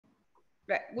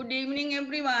Right. Good evening,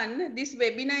 everyone. This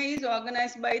webinar is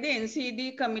organized by the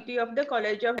NCD Committee of the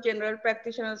College of General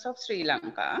Practitioners of Sri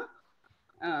Lanka.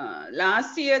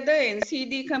 Last year, the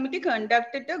NCD committee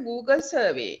conducted a Google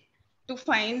survey to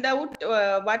find out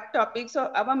what topics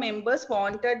our members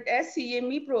wanted as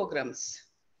CME programs.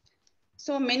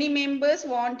 So many members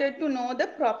wanted to know the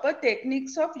proper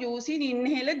techniques of using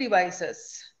inhaler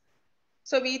devices.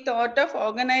 So we thought of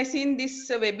organizing this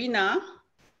webinar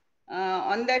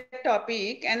on that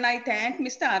topic, and I thank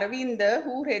Mr. Aravinda,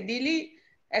 who readily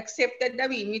accepted the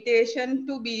invitation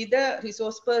to be the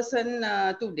resource person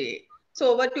today.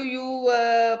 So over to you,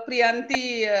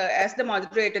 Priyanti, as the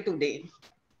moderator today.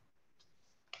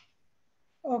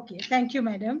 Okay, thank you,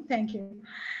 madam. Thank you.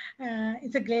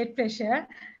 It's a great pleasure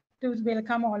to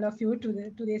welcome all of you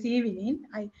to this evening.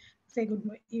 I say good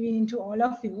evening to all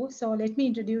of you. So let me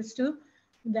introduce to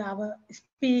our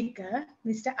speaker,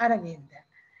 Mr. Aravinda.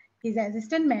 He's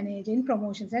Assistant Manager in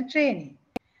Promotions and Training.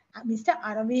 Mr.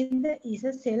 Aravinda is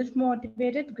a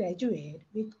self-motivated graduate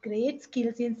with great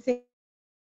skills in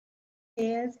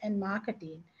sales and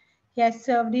marketing. He has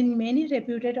served in many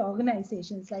reputed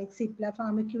organizations like Cipla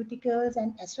Pharmaceuticals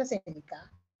and AstraZeneca.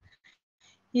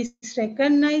 He is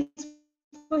recognized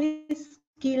for his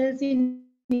skills in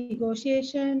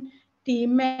negotiation,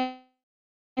 team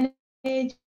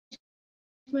management,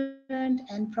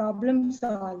 problem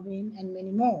solving, and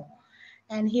many more.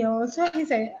 And he also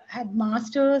had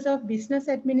Masters of Business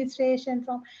Administration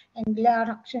from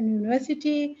Anglo-Saxon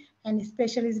University and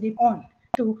specialist on.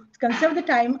 To conserve the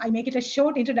time, I make it a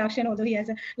short introduction, although he has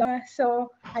a long.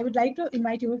 So I would like to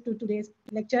invite you to today's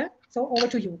lecture. So over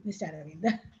to you, Mr.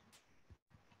 Aravinda.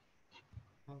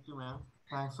 Thank you, ma'am.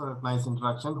 Thanks for that nice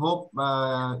introduction. Hope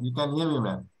you can hear me,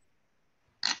 ma'am.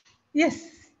 Yes,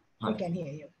 right. I can hear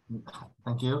you.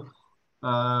 Thank you.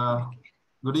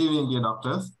 Good evening, dear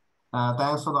doctors.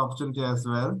 Thanks for the opportunity as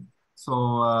well.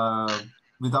 So,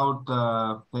 without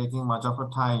taking much of a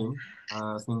time,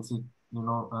 since it,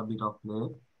 a bit of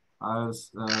late, I'll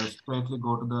straightly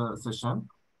go to the session.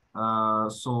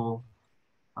 So,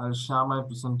 I'll share my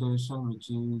presentation, which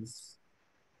is,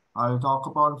 I'll talk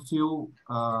about a few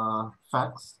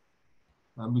facts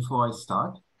before I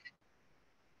start.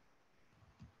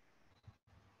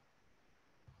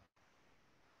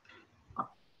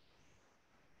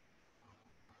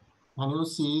 Can you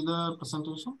see the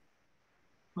presentation?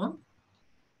 Yeah?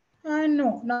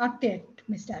 No, not yet,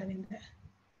 Mr. Aravinda.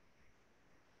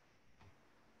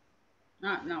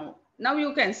 Now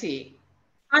you can see.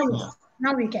 Yes, yeah.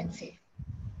 Now we can see.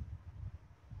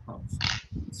 Thanks.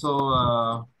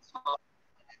 So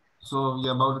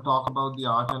we're about to talk about the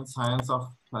art and science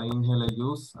of inhaler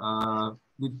use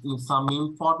with some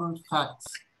important facts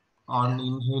on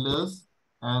inhalers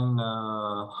and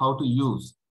how to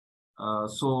use.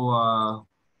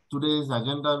 Today's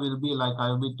agenda will be like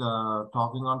I'll be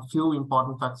talking on few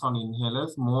important facts on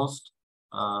inhalers, most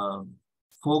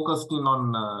focused in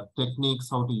on techniques,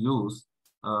 how to use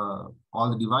all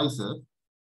the devices.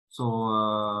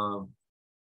 So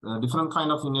different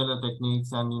kind of inhaler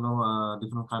techniques and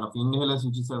different kind of inhalers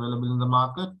which is available in the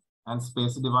market, and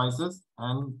space devices,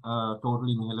 and total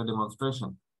inhaler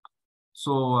demonstration.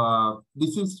 So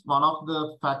this is one of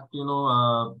the fact, when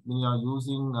you are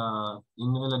using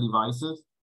inhaler devices,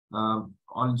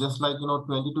 or just like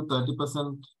 20 to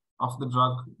 30% of the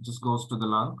drug just goes to the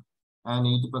lung, and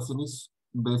 80% is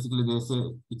basically, they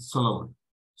say, it's swallowed.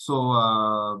 So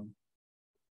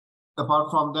apart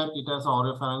from that, it has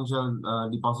oropharyngeal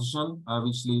deposition,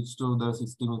 which leads to the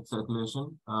systemic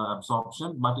circulation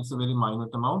absorption, but it's a very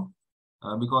minute amount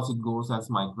because it goes as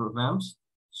micrograms.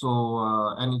 So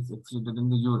and it's excreted in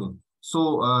the urine.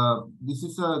 So this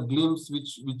is a glimpse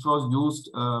which was used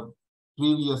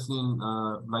previously in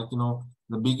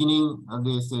the beginning.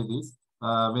 They say this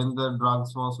when the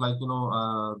drugs was like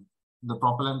the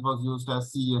propellant was used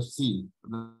as CFC,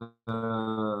 the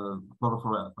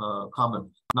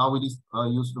carbon. Now it is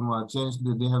used to change.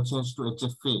 They have changed to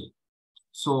HFA.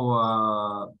 So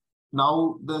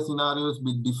now the scenario is a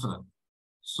bit different.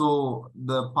 So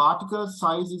the particle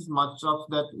size is much of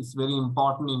that is very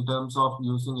important in terms of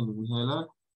using an inhaler,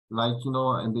 like in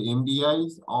the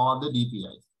MDIs or the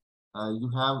DPIs. You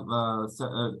have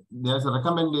there's a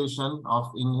recommendation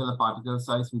of inhaler particle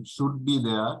size which should be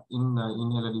there in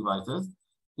inhaler devices,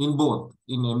 in both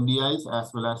in MDIs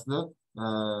as well as the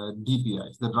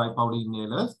DPIs, the dry powder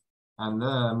inhalers, and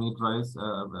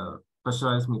the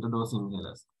pressurized metered-dose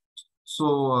inhalers.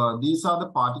 So these are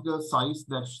the particle size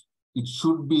that it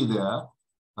should be there.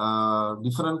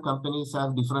 Different companies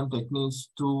have different techniques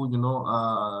to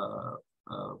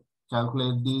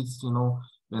calculate these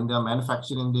when they are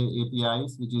manufacturing the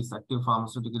APIs, which is active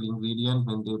pharmaceutical ingredient,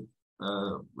 when they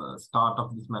start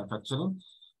of this manufacturing.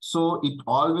 So it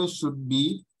always should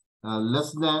be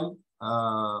less than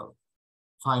 5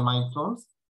 microns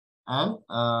and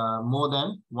more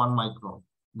than 1 micron,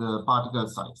 the particle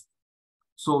size.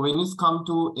 So when it's come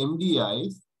to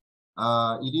MDIs,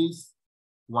 it is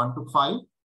 1 to 5.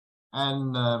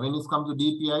 And when it's come to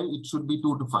DPI, it should be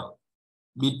 2 to 5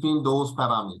 between those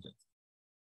parameters.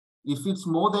 If it's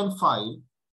more than 5,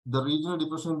 the regional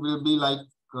depression will be like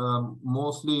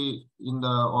mostly in the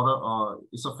oral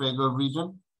esophageal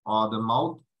region or the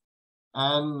mouth,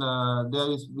 and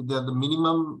there is the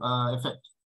minimum effect.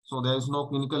 So there is no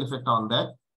clinical effect on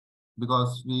that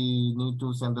because we need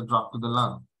to send the drug to the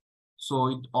lung. So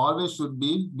it always should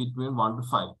be between 1 to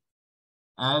 5.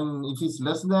 And if it's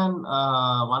less than 1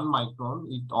 micron,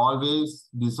 it always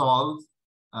dissolves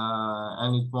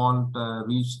and it won't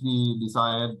reach the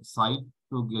desired site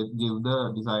to give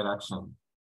the desired action.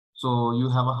 So you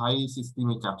have a high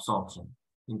systemic absorption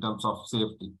in terms of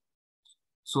safety.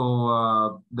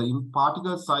 So the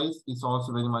particle size is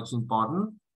also very much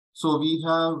important. So we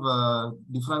have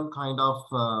different kind of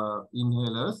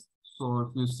inhalers. So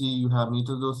if you see, you have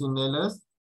metered dose inhalers.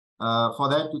 For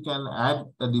that, you can add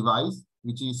a device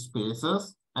which is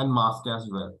spacers and mask as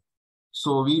well.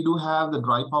 So we do have the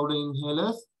dry powder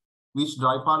inhalers, which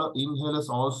dry powder inhalers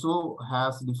also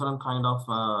has different kind of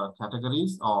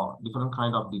categories or different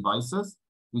kind of devices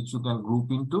which you can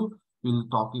group into. We'll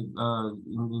talk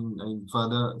in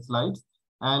further slides.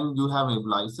 And you have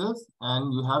nebulizers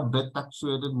and you have breath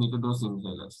actuated metered dose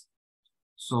inhalers.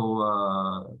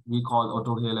 So we call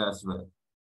autohaler as well.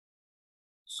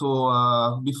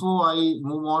 So before I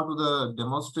move on to the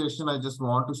demonstration, I just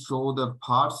want to show the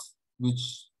parts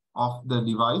of the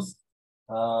device,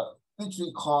 which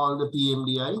we call the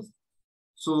PMDIs.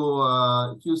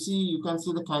 So if you see, you can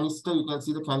see the canister. You can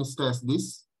see the canister as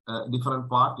this different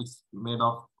part. It's made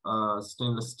of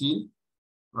stainless steel,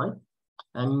 right?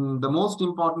 And the most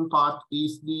important part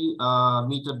is the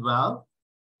metered valve.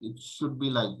 It should be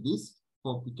like this.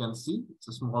 Hope you can see. It's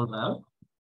a small valve.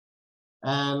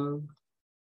 And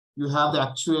you have the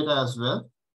actuator as well.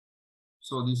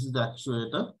 So this is the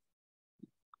actuator.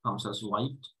 Comes as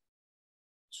white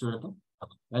actuator.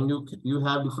 And you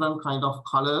have different kind of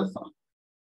colors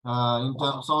in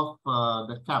terms of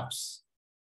the caps.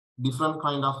 Different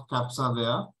kind of caps are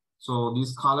there. So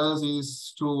these colors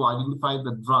is to identify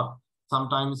the drug.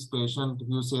 Sometimes patient, if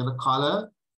you say the color,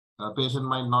 patient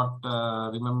might not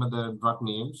remember the drug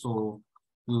name. So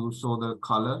you show the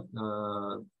color.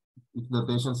 If the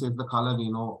patient says the color, we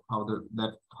know how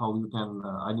you can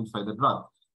identify the drug.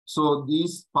 So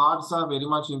these parts are very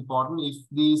much important. If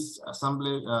this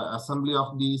assembly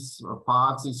of these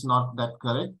parts is not that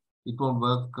correct, it won't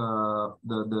work.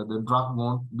 The drug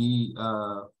won't be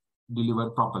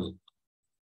delivered properly.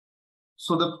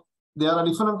 So there are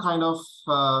different kind of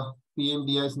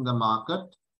PMDIs in the market.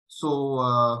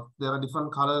 So there are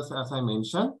different colors, as I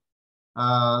mentioned.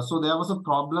 So there was a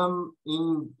problem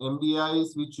in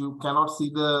MDIs which you cannot see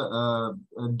the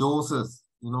doses.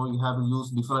 You know, you have to use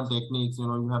different techniques. You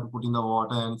know, you have to put in the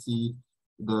water and see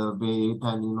the weight,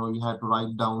 and you have to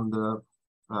write down the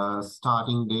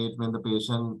starting date when the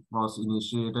patient was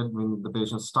initiated, when the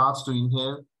patient starts to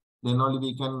inhale. Then only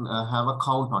we can have a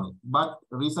count on it. But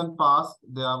recent past,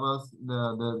 there was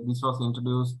this was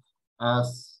introduced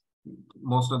as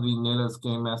most of the inhalers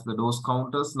came as the dose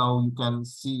counters. Now you can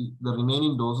see the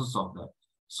remaining doses of that.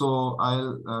 So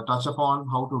I'll touch upon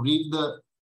how to read the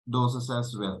doses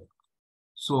as well.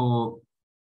 So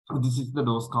this is the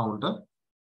dose counter,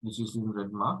 which is in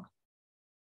red mark.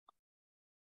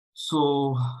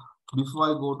 So before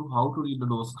I go to how to read the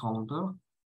dose counter,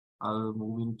 I'll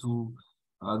move into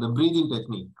the breathing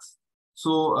techniques.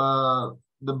 So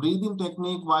the breathing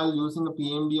technique while using a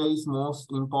PMDI is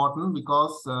most important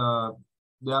because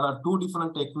there are two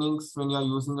different techniques when you are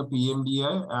using a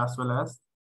PMDI as well as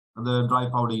the dry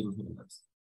powder inhalers.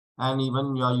 And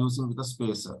even you are using with a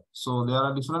spacer. So there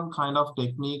are different kind of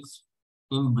techniques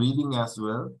in breathing as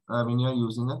well when you are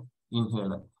using an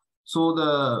inhaler. So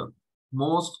the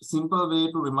most simple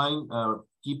way to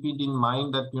keep it in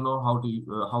mind that you know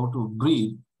how to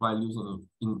breathe while using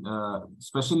it,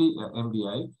 especially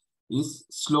MDI, is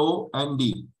slow and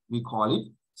deep. We call it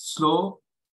slow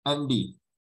and deep.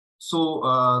 So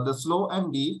the slow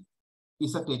and deep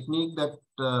is a technique that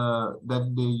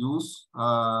that they use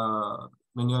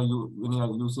when you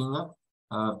are using a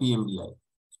PMDI.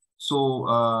 So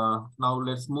now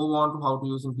let's move on to how to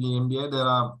use in PMDI. There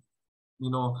are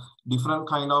different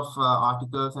kind of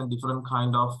articles and different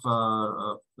kind of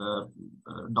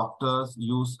doctors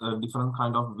use different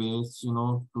kind of ways,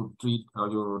 to treat or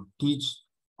you teach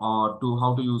or to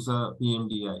how to use a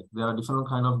PMDI. There are different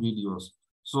kind of videos.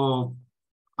 So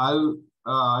I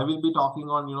will be talking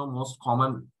on, most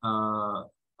common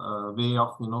way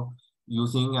of,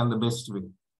 using and the best way.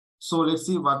 So let's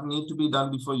see what need to be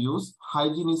done before use.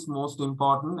 Hygiene is most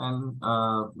important, and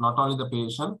not only the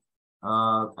patient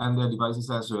and their devices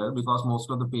as well, because most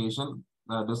of the patient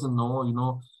doesn't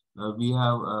know, we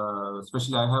have,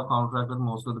 especially I have contracted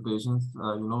most of the patients,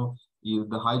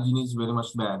 the hygiene is very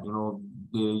much bad.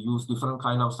 They use different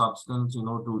kind of substance,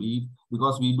 to eat,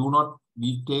 because we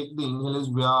take the inhalers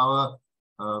via our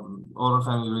oral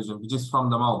pharyngeal region, which is from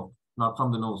the mouth, not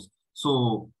from the nose.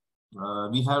 So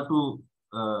we have to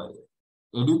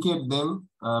educate them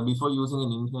before using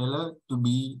an inhaler to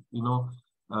be,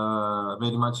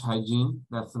 very much hygiene.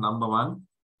 That's the number one.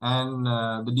 And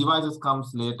the devices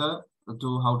comes later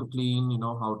to how to clean,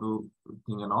 how to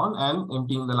thing and all, and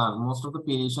emptying the lung. Most of the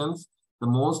patients, the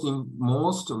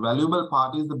most valuable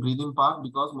part is the breathing part,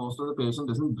 because most of the patient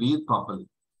doesn't breathe properly.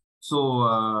 So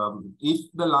if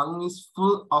the lung is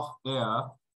full of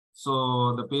air,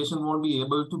 so the patient won't be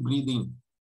able to breathe in.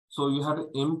 So you have to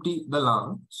empty the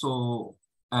lung. So,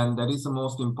 and that is the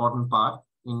most important part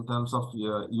in terms of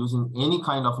using any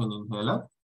kind of an inhaler,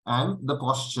 and the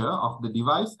posture of the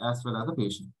device as well as the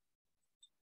patient.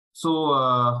 So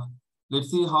let's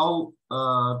see how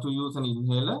to use an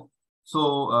inhaler.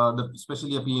 So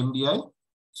especially a PMDI.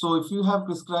 So if you have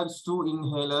prescribed 2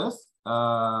 inhalers,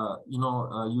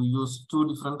 you use 2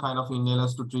 different kind of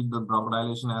inhalers to treat the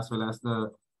bronchodilation as well as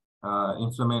the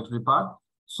inflammatory part.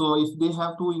 So if they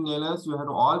have 2 inhalers, you have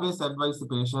to always advise the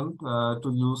patient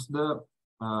to use the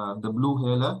blue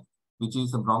inhaler, which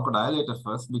is a bronchodilator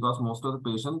first, because most of the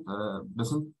patient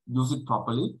doesn't use it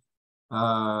properly.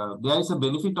 There is a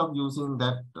benefit of using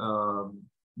that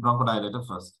bronchodilator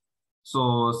first.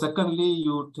 So secondly,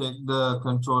 you take the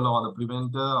controller or the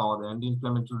preventer or the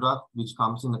anti-inflammatory drug, which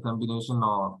comes in a combination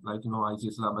or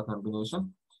ICS-LABA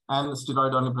combination, and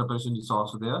steroid-only preparation is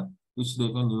also there, which they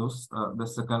can use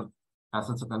as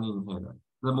a second inhaler.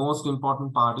 The most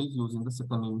important part is using the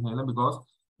second inhaler, because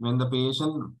when the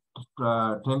patient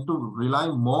tend to rely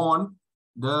more on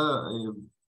the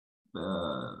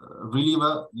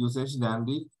reliever usage than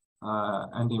the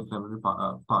anti-inflammatory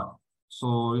part.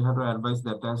 So you have to advise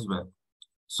that as well.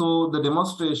 So the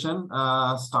demonstration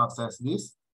starts as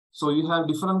this. So you have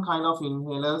different kind of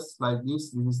inhalers like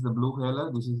this. This is the blue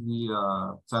inhaler. This is the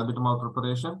salbutamol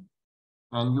preparation.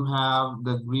 And you have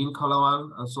the green color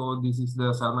one. So this is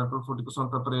the salmeterol fluticasone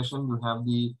preparation. You have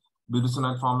the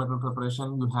budesonide formoterol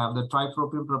preparation. You have the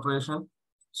tritropine preparation.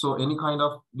 So any kind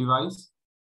of device,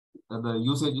 the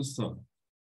usage is same.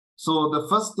 So the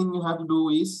first thing you have to do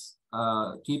is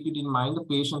keep it in mind, the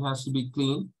patient has to be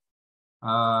clean.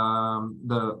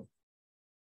 The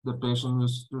patient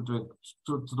used to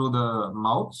through the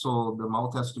mouth, so the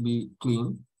mouth has to be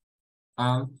clean.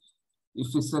 And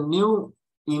if it's a new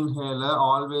inhaler,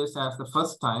 always as the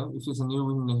first time, if it's a new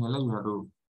inhaler, you have to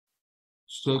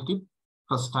shake it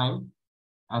first time,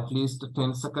 at least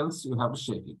 10 seconds, you have to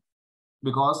shake it.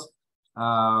 Because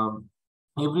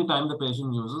every time the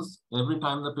patient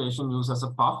uses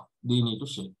a puff, they need to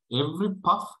shake. Every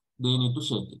puff, they need to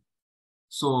shake it.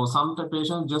 So some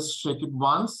patients just shake it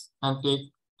once and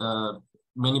take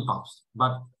many puffs,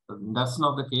 but that's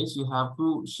not the case. You have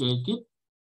to shake it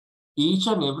each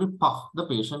and every puff the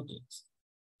patient takes.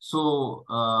 So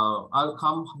I'll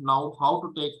come now how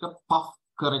to take the puff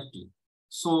correctly.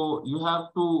 So you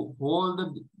have to hold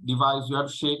the device, you have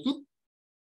to shake it,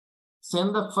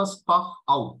 send the first puff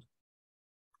out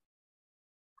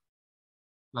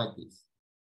like this.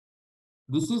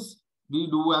 This is we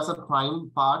do as a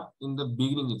prime part in the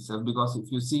beginning itself, because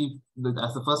if you see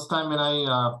as the first time when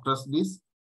I press this,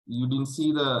 you didn't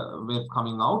see the wave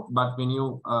coming out, but when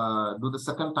you do the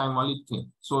second time only it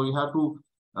came. So you have to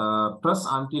press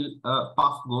until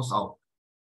puff goes out.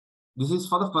 This is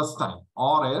for the first time.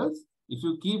 Or else if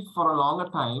you keep for a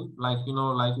longer time, like if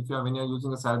you are when you're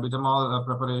using a salbutamol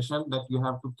preparation, that you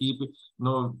have to keep it,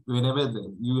 whenever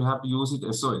you have to use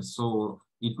it SOS. So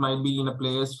it might be in a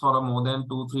place for more than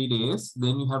 2-3 days.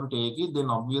 Then you have to take it. Then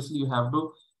obviously you have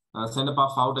to send a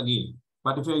puff out again.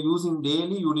 But if you're using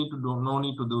daily, you need to no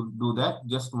need to do that.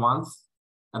 Just once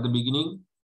at the beginning,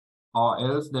 or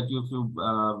else that if you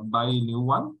buy a new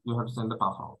one, you have to send the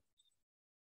puff out.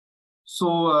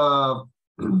 So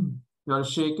you have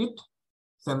to shake it,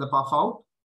 send the puff out,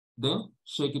 then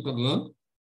shake it again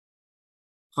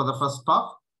for the first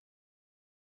puff.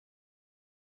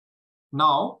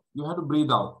 Now you have to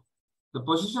breathe out. The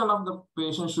position of the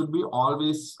patient should be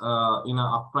always in an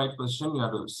upright position. You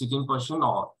have a sitting position,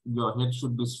 or your head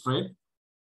should be straight,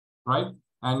 right?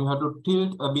 And you have to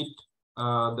tilt a bit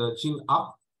the chin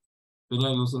up when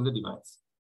you're using the device.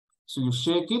 So you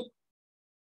shake it.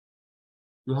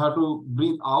 You have to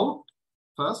breathe out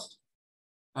first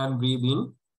and breathe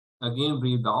in. Again,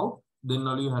 breathe out. Then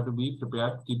only you have to be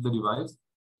prepared to keep the device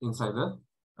inside the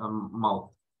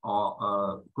mouth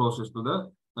or closest to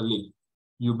the lip.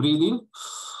 You breathe in,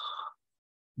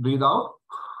 breathe out.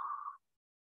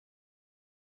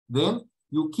 Then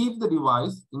you keep the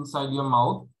device inside your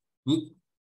mouth with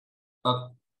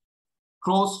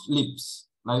closed lips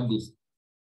like this.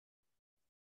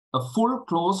 A full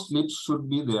closed lips should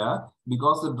be there,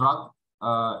 because the drug,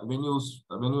 when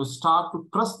you start to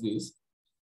press this,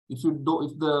 if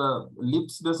the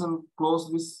lips doesn't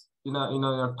close this in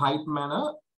a tight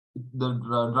manner, the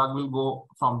drug will go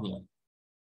from here,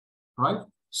 right?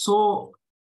 So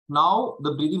now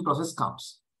the breathing process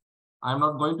comes. I'm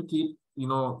not going to keep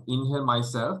inhale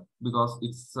myself, because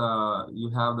it's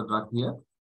you have the drug here.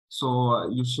 So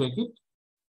you shake it,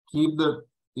 keep the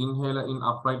inhaler in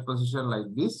upright position like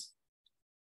this,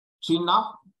 chin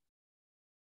up,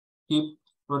 keep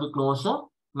pretty closure.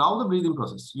 Now the breathing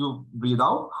process, you breathe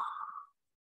out,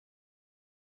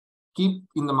 keep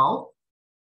in the mouth,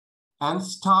 and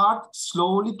start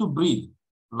slowly to breathe.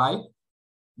 Like,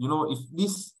 if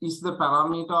this is the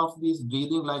parameter of this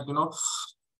breathing, like,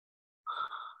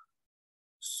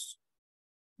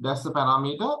 that's the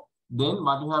parameter. Then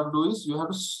what you have to do is you have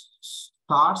to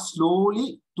start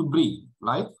slowly to breathe,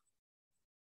 like.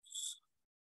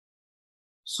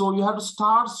 So you have to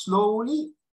start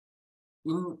slowly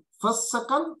in first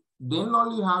second, then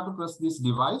only you have to press this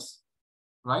device,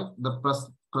 right?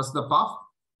 Press the puff.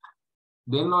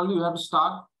 Then only you have to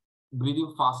start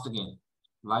breathing fast again.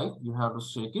 Like, you have to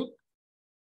shake it,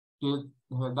 tilt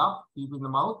the head up, keep it in the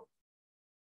mouth.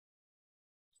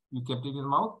 You kept it in the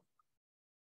mouth.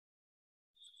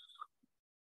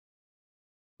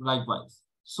 Likewise.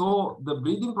 So the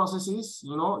breathing process is,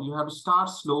 you have to start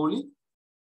slowly,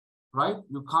 right?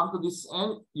 You come to this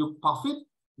end, you puff it,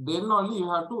 then only you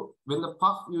have to, when the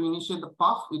puff, you initiate the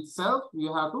puff itself,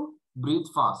 you have to breathe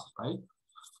fast, right?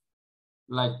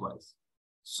 Likewise.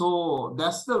 So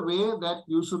that's the way that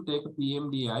you should take a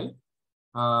PMDI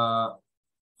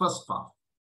first puff.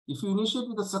 If you initiate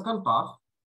with the second puff,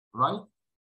 right,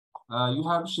 you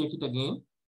have to shake it again,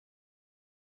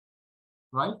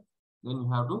 right? Then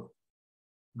you have to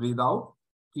breathe out,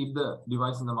 keep the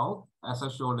device in the mouth. As I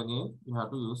showed again, you have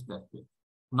to use that way.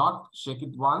 Not shake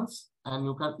it once, and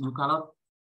you cannot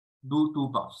do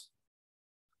 2 puffs,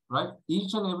 right?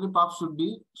 Each and every puff should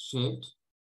be shaped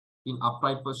in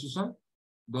upright position.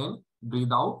 Then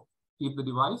breathe out, keep the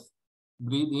device,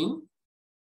 breathe in.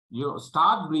 You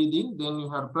start breathing, then you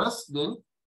have to press. Then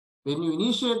when you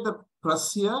initiate the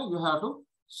press here, you have to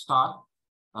start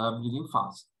breathing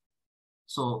fast.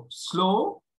 So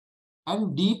slow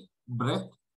and deep breath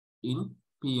in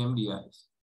PMDIs.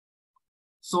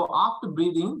 So after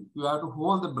breathing, you have to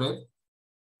hold the breath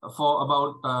for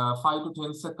about 5 to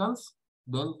 10 seconds,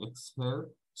 then exhale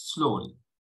slowly,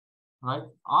 right?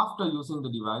 After using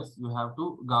the device, you have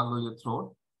to gargle your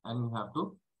throat and you have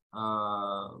to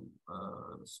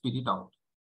spit it out.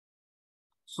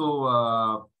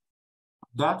 So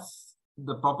that's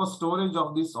the proper storage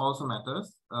of this also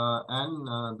matters, and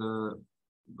the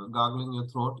gargling your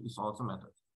throat is also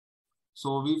matters.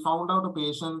 So we found out a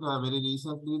patient very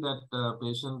recently that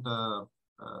patient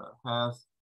has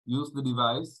used the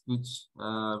device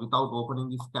without opening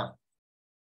this cap.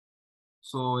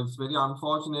 So it's very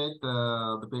unfortunate.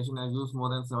 The patient has used more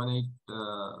than 7-8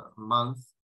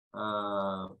 months.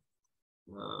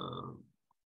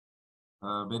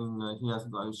 When he has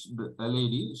a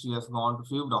lady, she has gone to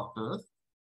few doctors.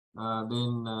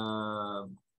 Then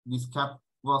this cap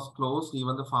was closed.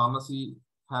 Even the pharmacy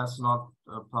has not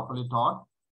properly taught.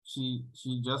 She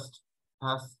just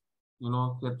has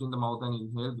kept in the mouth and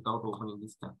inhaled without opening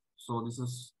this cap. So this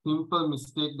is simple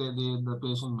mistake that the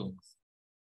patient makes.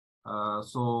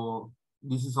 So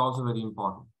this is also very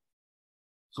important.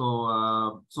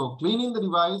 So so cleaning the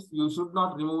device, you should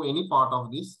not remove any part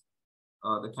of this,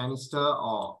 the canister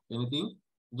or anything.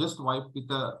 Just wipe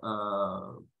with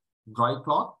a dry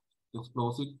cloth, just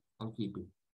close it and keep it.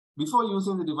 Before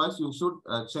using the device, you should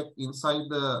check inside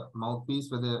the mouthpiece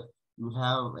whether you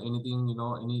have anything,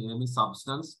 any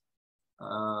substance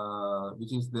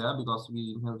which is there, because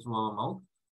we inhale through our mouth.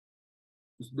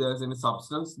 If there's any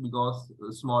substance, because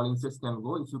small insects can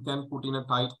go. If you can put in a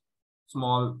tight,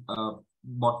 small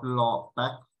bottle or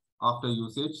pack after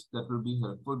usage, that will be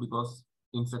helpful, because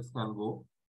insects can go.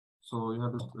 So you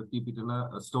have to keep it in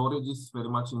a storage is very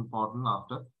much important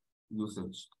after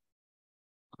usage.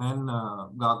 And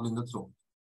gargling the throat,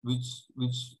 which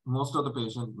most of the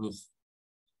patient miss.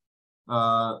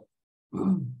 Now,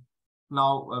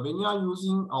 when you are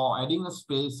using or adding a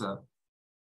spacer,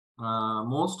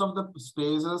 most of the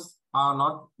spacers are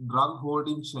not drug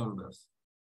holding chambers.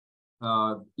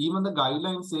 Even the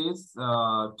guideline says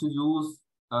to use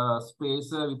a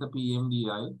spacer with a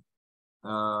PMDI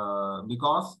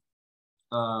because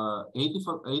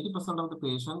 80% of the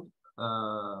patient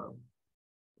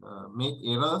make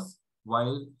errors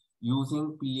while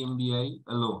using PMDI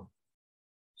alone.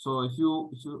 So if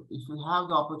you have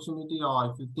the opportunity,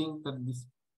 or if you think that this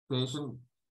patient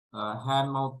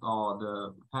hand-mouth or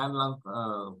the hand-lung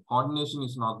coordination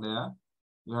is not there,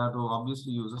 you have to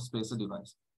obviously use a spacer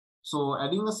device. So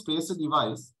adding a spacer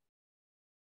device,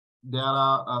 there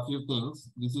are a few things.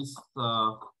 This is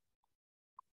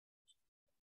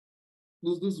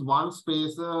one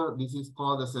spacer. This is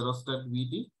called the Serostat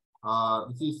VT.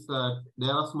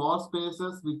 There are small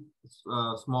spacers with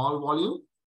small volume,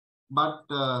 but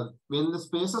when the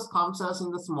spacers comes as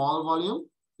in the small volume,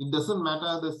 it doesn't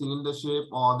matter the cylinder shape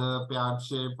or the paired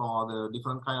shape or the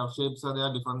different kind of shapes are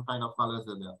there, different kind of colors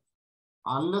are there.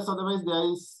 Unless otherwise there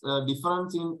is a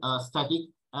difference in static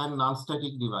and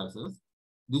non-static devices.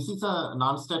 This is a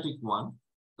non-static one.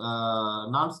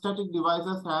 Non-static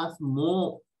devices has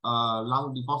more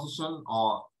lung deposition,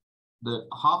 or the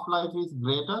half-life is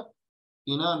greater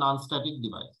in a non-static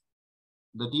device.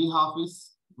 The T-half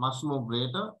is much more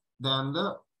greater than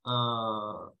the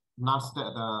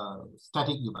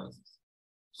static devices.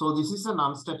 So this is a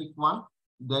non-static one.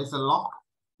 There is a lock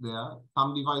there.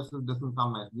 Some devices doesn't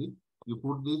come as this. You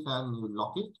put this and you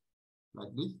lock it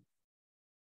like this.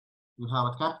 You have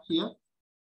a cap here.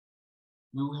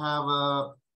 You have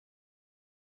a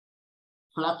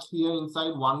flap here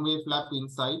inside, one-way flap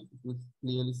inside. You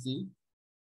clearly see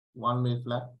one-way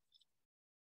flap.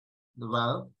 The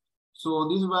valve. So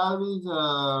this valve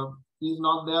is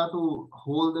not there to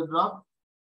hold the drug.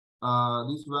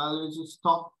 This valve is to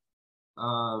stop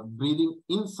breathing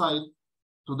inside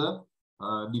to the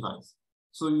device.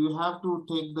 So you have to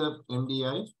take the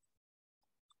MDI,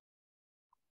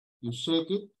 you shake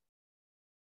it,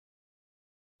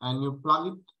 and you plug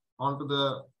it onto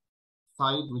the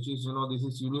side, which is, this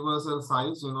is universal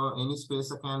size, any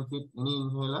spacer can fit any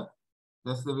inhaler.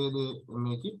 That's the way they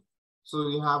make it. So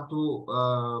you have to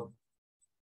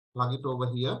plug it over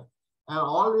here. And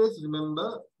always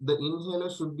remember, the inhaler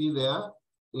should be there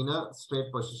in a straight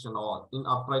position or in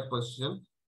upright position.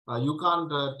 You can't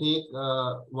take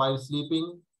while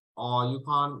sleeping, or you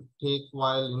can't take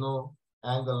while,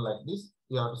 angle like this.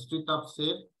 You have to sit up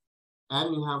straight,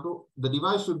 and you have to, the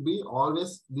device should be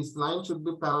always, this line should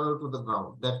be parallel to the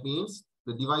ground. That means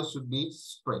the device should be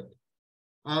straight.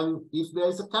 And if there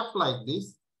is a cap like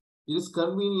this, it is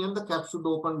convenient, the cap should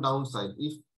open downside.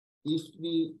 If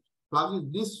we plug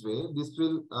it this way, this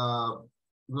will,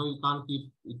 you can't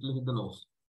keep, it will hit the nose.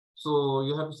 So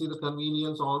you have to see the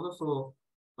convenience also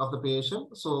of the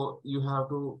patient. So you have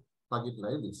to plug it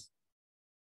like this,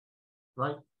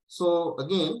 right? So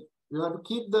again, you have to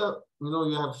keep the,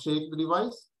 you have to shake the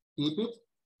device, keep it.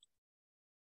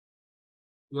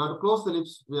 You have to close the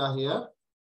lips. We are here,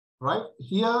 right?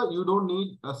 Here, you don't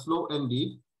need a slow and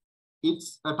deep.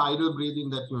 It's a tidal breathing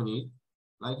that you need.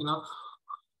 Like,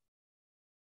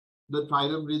 the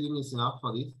tidal breathing is enough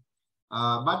for this.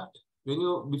 But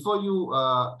when before you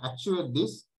actuate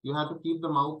this, you have to keep the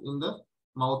mouth in the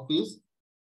mouthpiece.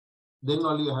 Then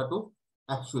only you have to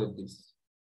actuate this.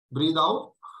 Breathe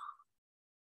out.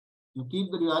 You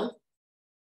keep the device.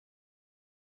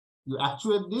 You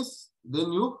actuate this.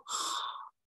 Then you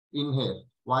inhale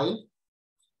while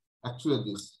actuate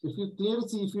this. If you clearly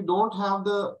see, if you don't have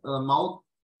the mouth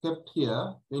kept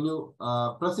here, when you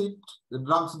press it, the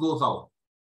drugs goes out.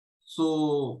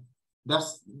 So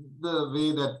that's the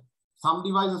way that some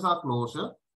devices are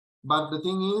closure. But the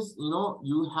thing is,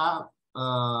 you have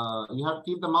to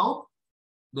keep the mouth,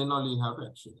 then only you have to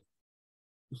actuate.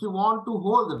 If you want to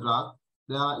hold the drug,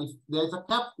 if there is a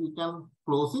cap, you can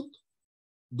close it.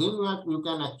 Then you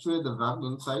can actuate the drug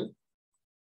inside.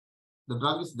 The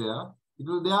drug is there. It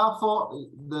will therefore,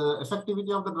 the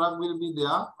effectivity of the drug will be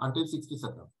there until 60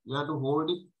 seconds. You have to hold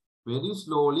it very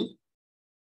slowly.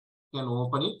 You can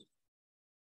open it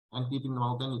and keep in the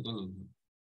mouth, and you can inhale.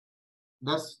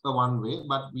 That's the one way,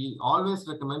 but we always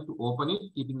recommend to open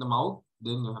it, keep in the mouth,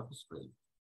 then you have to spray it.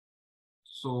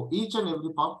 So each and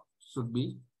every puff should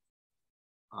be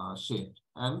shaped,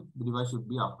 and the device should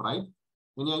be upright.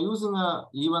 When you are using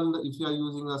if you are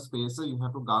using a spacer, you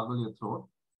have to gargle your throat,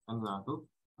 and you have to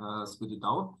spit it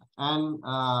out. And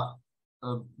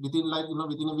within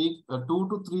within a week, 2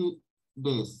 to 3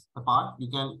 days apart, you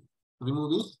can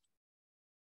remove this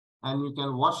and you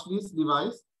can wash this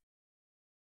device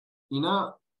in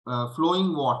a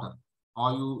flowing water,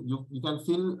 or you can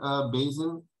fill a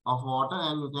basin of water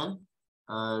and you can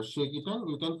shake it and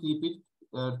you can keep it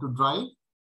to dry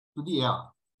to the air.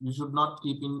 You should not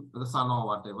keep in the sun or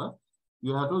whatever.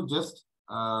 You have to just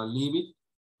leave it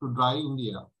to dry in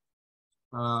the air.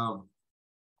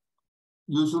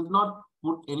 You should not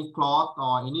put any cloth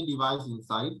or any device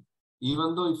inside,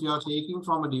 even though if you are taking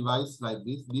from a device like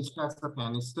this has a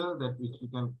canister that which you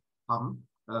can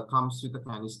comes with a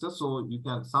canister. So you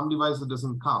can, some devices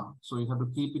doesn't come, so you have to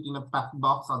keep it in a packed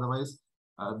box. Otherwise,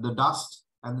 the dust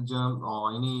and the germ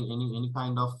or any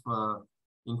kind of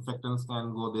infectants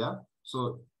can go there.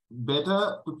 So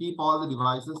better to keep all the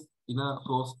devices in a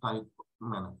closed type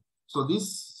manner. So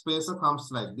this spacer comes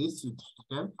like this.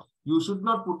 You should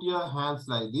not put your hands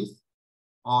like this,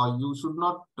 or you should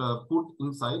not put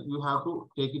inside. You have to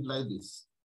take it like this.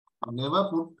 Never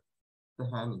put the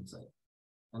hand inside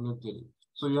and you get it.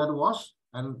 So you have to wash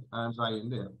and dry in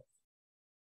there.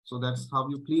 So that's how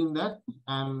you clean that.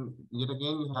 And yet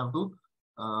again, you have to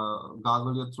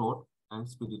gargle your throat and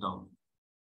spit it out.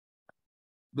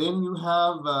 Then you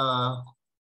have,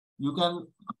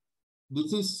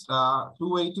 this is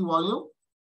 280 volume,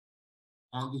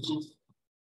 and this is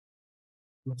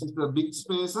the big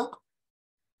spacer,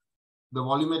 the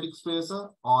volumetric spacer,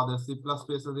 or the Zipla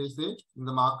spacer they say in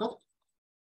the market.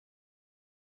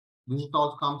 This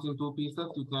also comes in 2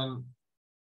 pieces. You can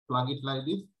plug it like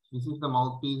this. This is the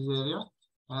mouthpiece area,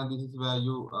 and this is where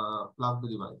you plug the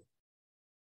device.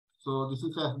 So this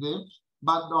is as there,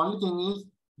 but the only thing is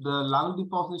the lung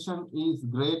deposition is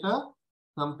greater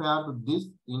compared to this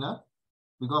inner,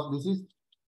 because this is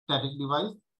static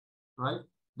device, right?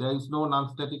 There is no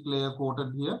non-static layer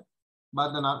coated here,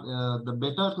 but the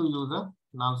better to use a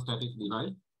non-static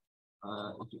device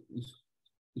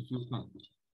if you can.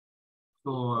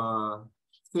 So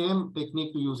same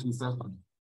technique to use this as well.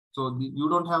 So you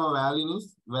don't have a valve in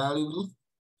this,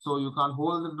 so you can't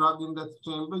hold the drug in that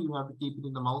chamber. You have to keep it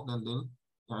in the mouth and then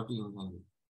you have to inhale it.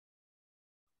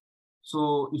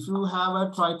 So if you have a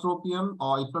tritropium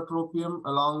or ipratropium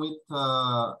along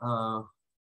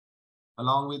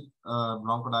with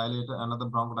bronchodilator, another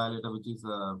bronchodilator, which is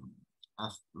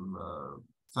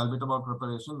salbutamol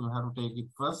preparation, you have to take it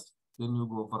first, then you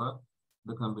go for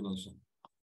the combination.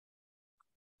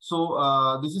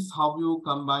 So this is how you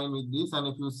combine with this, and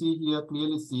if you see here,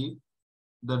 clearly see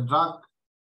the drug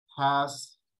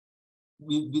has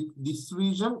with this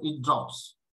region, it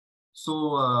drops.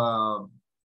 So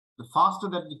the faster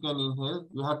that you can inhale,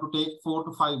 you have to take 4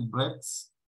 to 5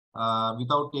 breaths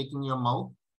without taking your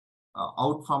mouth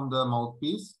out from the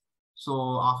mouthpiece.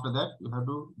 So after that, you have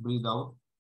to breathe out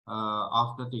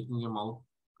after taking your mouth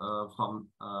from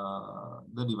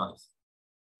the device.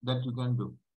 That you can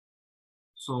do.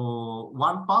 So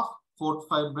 1 puff, 4 to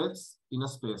 5 breaths in a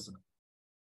spacer.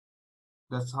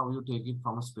 That's how you take it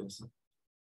from a spacer.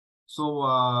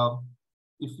 So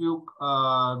if you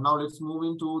now let's move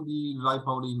into the dry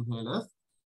powder inhalers.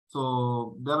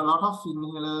 So there are a lot of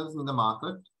inhalers in the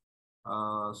market.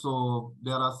 So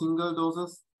there are single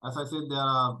doses. As I said, there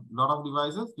are a lot of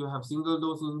devices. You have single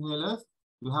dose inhalers,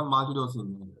 you have multi-dose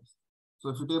inhalers. So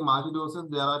if you take multi-doses,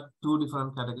 there are 2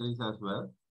 different categories as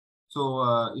well. So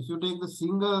if you take the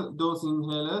single dose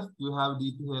inhalers, you have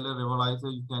deep inhaler,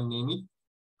 nebulizer, you can name it.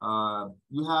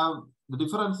 You have the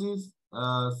difference is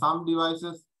some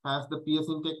devices has the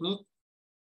piercing technique,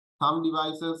 some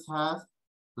devices has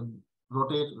the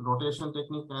rotation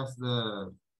technique as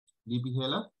the deep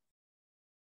inhaler.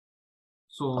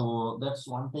 So that's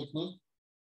one technique.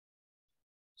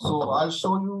 So I'll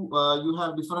show you, you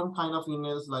have different kind of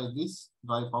inhalers like this,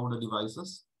 dry powder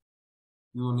devices.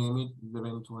 You name it, the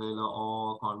ventilator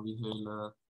or convi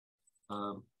inhaler,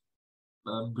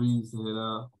 breeze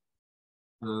inhaler,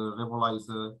 the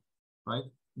nebulizer, right?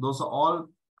 Those are all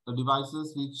the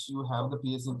devices which you have the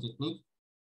piercing technique.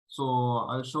 So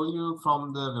I'll show you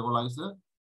from the nebulizer.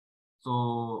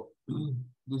 So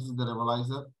this is the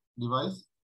nebulizer device.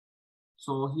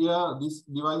 So here, this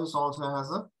device also has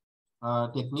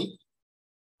a technique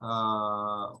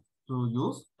to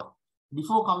use.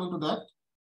 Before coming to that,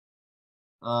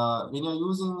 when you're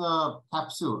using a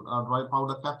capsule, a dry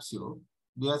powder capsule,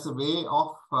 there's a way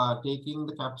of taking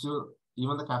the capsule,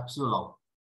 even the capsule out.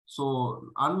 So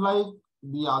unlike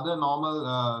the other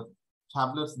normal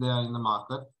tablets there in the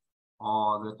market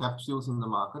or the capsules in the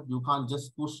market, you can't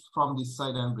just push from this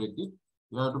side and break it.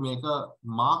 You have to make a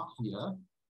mark here.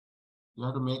 You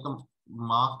have to make a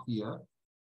mark here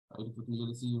If you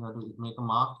clearly see, you have to make a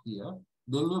mark here.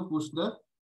 Then you push the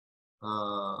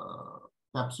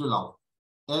capsule out.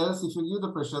 Else, if you give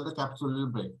the pressure, the capsule will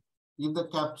break. If the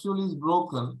capsule is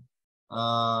broken,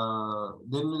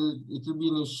 then it will be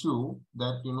an issue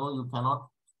that you cannot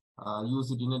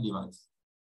use it in a device.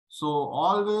 So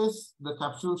always the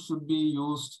capsule should be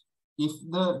used. If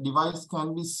the device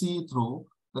can be see-through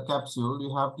the capsule,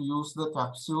 you have to use the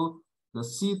capsule, the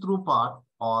see-through part,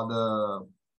 or the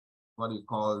what do you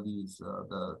call these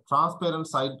the transparent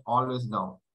side always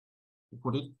down. You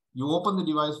put it. You open the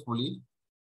device fully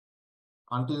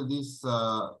until these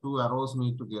two arrows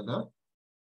meet together.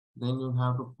 Then you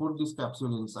have to put this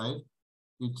capsule inside.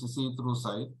 It's a see-through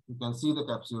side. You can see the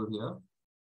capsule here,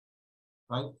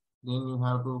 right? Then you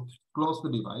have to close the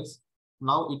device.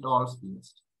 Now it all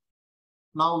spins.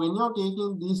 Now, when you're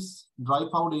taking these dry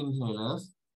powder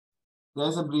inhalers,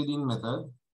 there's a breathing method.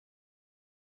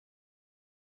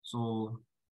 So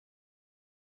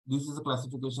this is a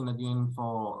classification again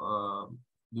for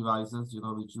devices,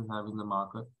 which you have in the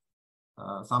market.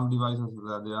 Some devices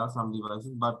there are some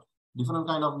devices, but different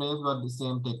kind of names, but the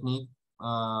same technique.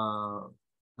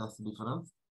 That's the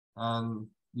difference. And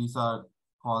these are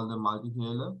called the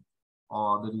multi-inhaler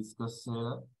or the discus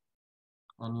inhaler.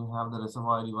 And you have the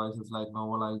reservoir devices like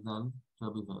Novalize and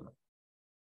Turbihaler.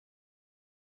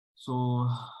 So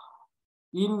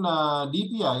in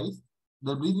DPIs,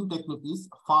 the breathing technique is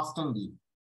fast and deep.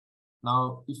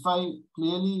 Now, if I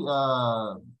clearly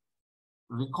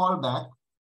recall back,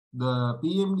 the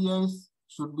PMDIs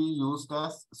should be used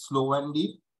as slow and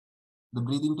deep, the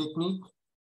breathing technique,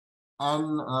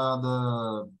 and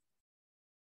the,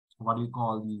 what do you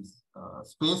call these,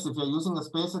 space. If you're using a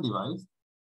spacer device,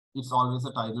 it's always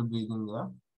a tidal breathing there.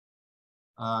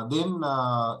 Then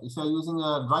if you're using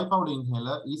a dry powder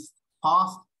inhaler, it's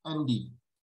fast and deep.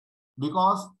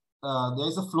 Because there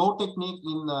is a flow technique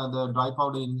in the dry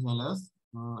powder inhalers.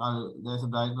 There's a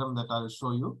diagram that I'll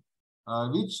show you,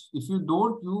 which if you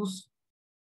don't use,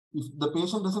 if the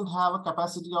patient doesn't have a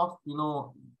capacity of,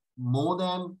 more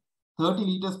than 30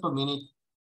 liters per minute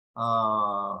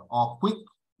or quick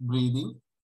breathing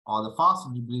or the fast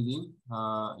breathing,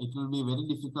 it will be very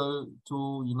difficult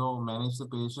to, manage the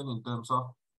patient in terms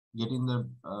of getting the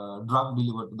drug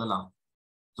delivered to the lung.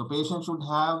 So patient should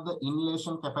have the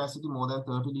inhalation capacity more than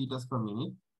 30 liters per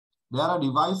minute. There are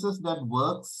devices that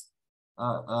works,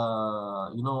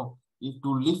 if to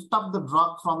lift up the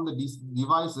drug from the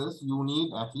devices, you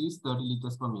need at least 30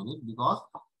 liters per minute, because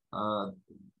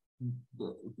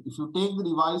if you take the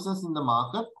devices in the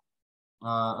market,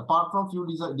 apart from few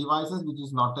devices which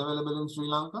is not available in Sri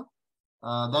Lanka,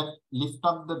 that lift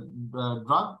up the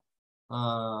drug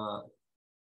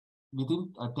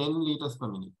within 10 liters per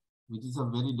minute, which is a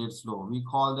very dead slow. We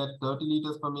call that 30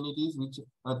 liters per minute is which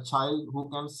a child who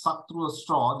can suck through a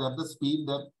straw, that the speed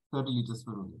that 30 liters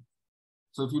per minute.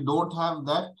 So if you don't have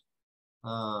that,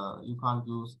 you can't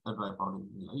use a dry powder.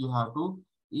 You have to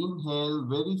inhale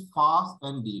very fast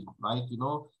and deep, right?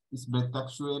 It's breath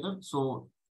actuated. So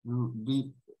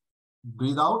you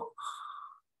breathe out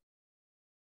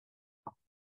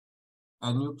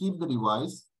and you keep the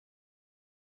device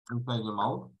inside your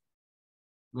mouth,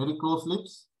 very close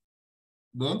lips.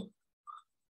 Then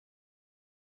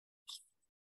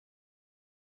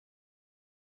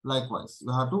likewise,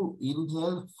 you have to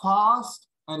inhale fast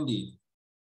and deep.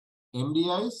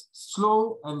 MDIs,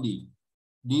 slow and deep.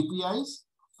 DPIs,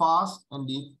 fast and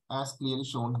deep, as clearly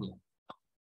shown here.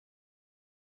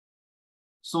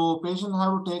 So patient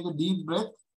have to take a deep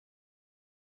breath.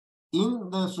 In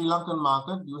the Sri Lankan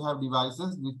market, you have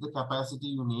devices with the capacity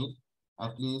you need,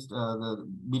 at least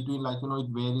between it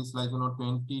varies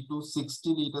 20 to 60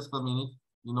 liters per minute.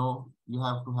 You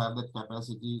have to have that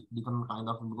capacity, different kind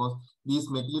of, because these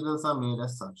materials are made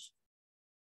as such.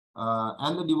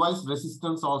 And the device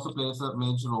resistance also plays a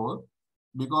major role,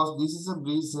 because this is a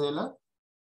breeze inhaler,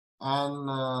 and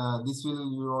this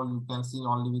will, you can see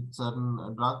only with certain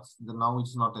drugs. Now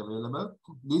it's not available.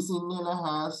 This inhaler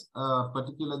has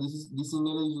particular, this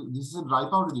is a dry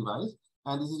powder device,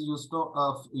 and this is used for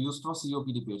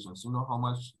COPD patients. How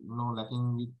much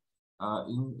lacking with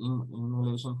in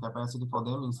inhalation capacity for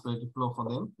them, inspirative flow for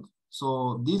them.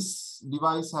 So this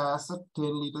device has a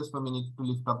 10 liters per minute to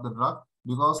lift up the drug,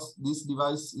 because this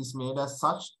device is made as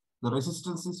such. The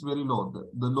resistance is very low.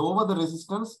 The lower the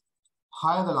resistance,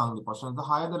 higher the lung deposition. The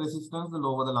higher the resistance, the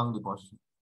lower the lung deposition.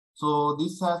 So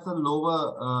this has a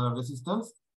lower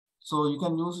resistance. So you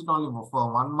can use it only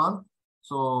for 1 month.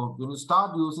 So when you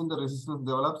start using, the resistance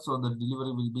develops, so the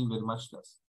delivery will be very much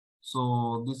less.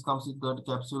 So this comes with 30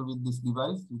 capsule with this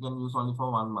device. You can use only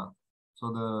for 1 month.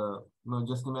 So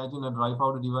just imagine a dry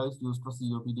powder device used for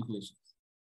COPD patients.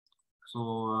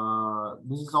 So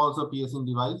this is also a piercing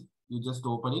device. You just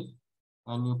open it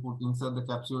and you insert the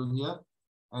capsule here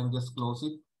and just close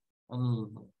it and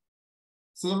you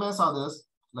same as others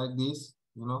like this.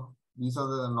 These are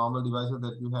the normal devices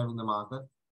that you have in the market.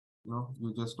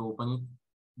 You just open it.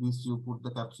 This you put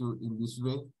the capsule in this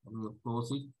way and you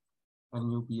close it and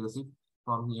you pierce it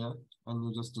from here and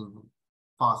you just inhale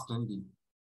fast and deep.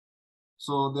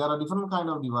 So there are different kind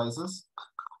of devices.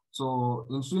 So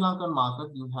in Sri Lankan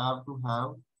market, you have to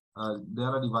have, there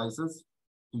are devices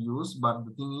to use, but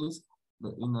the thing is,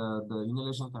 the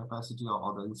inhalation capacity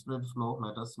or the inspired flow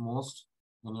matters most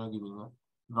when you're giving a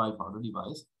dry powder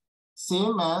device.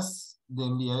 Same as the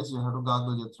MDIs, you have to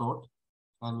gargle your throat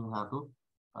and you have to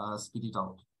spit it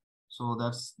out. So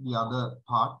that's the other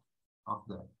part of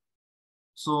that.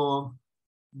 So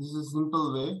this is a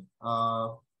simple way.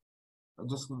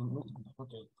 Just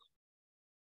okay.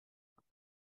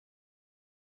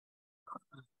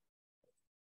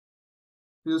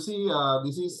 You see,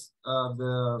 this is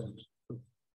the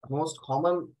most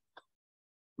commonly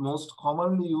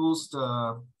used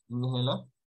inhaler.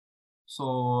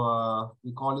 So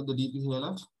we call it the deep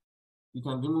inhaler. You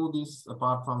can remove this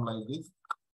apart from like this,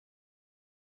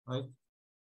 right?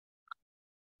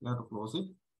 You have to close it.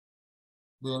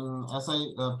 Then, as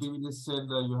I previously said,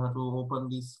 you have to open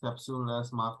this capsule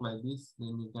as marked like this.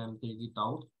 Then you can take it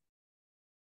out.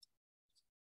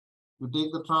 You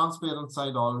take the transparent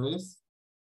side always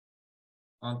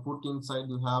and put inside.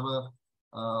 You have a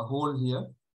hole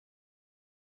here.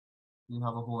 You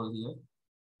have a hole here.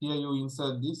 Here you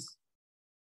insert this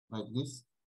like this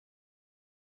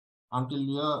until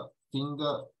your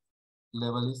finger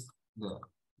level is there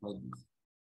like this.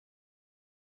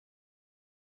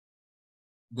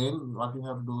 Then what you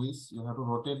have to do is you have to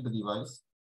rotate the device.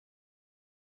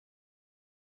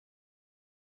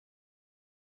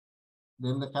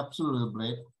 Then the capsule will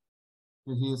break.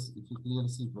 If you clearly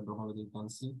see, I don't know whether you can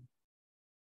see,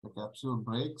 the capsule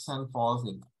breaks and falls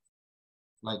in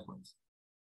likewise.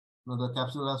 Now the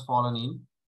capsule has fallen in,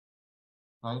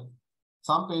 right?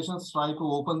 Some patients try to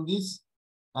open this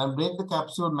and break the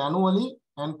capsule manually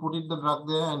and put the drug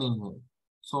there and inhale.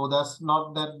 So that's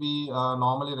not that we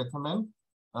normally recommend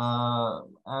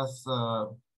as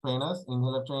trainers,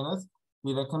 inhaler trainers.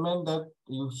 We recommend that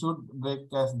you should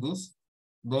break as this.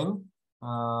 Then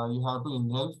you have to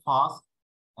inhale fast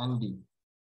and deep.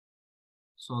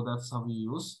 So that's how we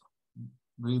use.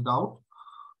 Breathe out,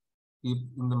 keep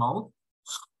in the mouth.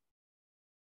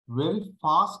 Very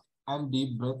fast and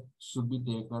deep breath should be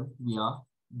taken via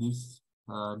this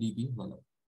DP inhaler.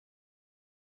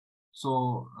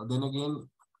 So then again,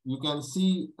 you can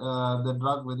see the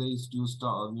drug whether it's used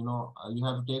or, you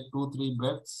have to take 2-3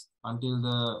 breaths until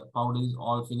the powder is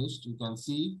all finished. You can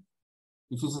see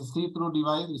if it's a see-through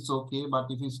device, it's okay. But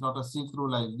if it's not a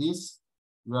see-through like this,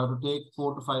 you have to take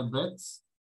 4 to 5 breaths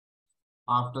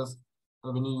after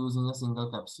when you're using a single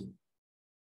capsule.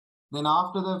 Then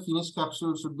after the finished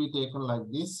capsule should be taken like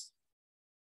this.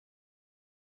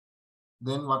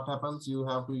 Then what happens? You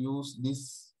have to use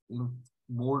this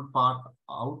bold part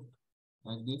out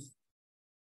like this.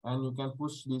 And you can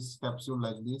push this capsule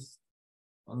like this.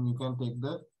 And you can take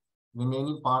the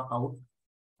remaining part out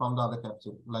from the other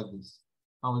capsule like this.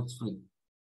 Now it's free.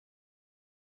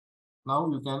 Now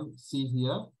you can see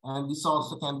here. And this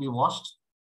also can be washed.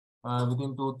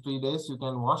 Within 2-3 days, you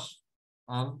can wash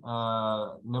and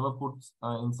never put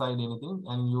inside anything.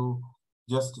 And you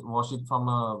just wash it from,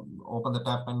 open the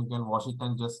tap and you can wash it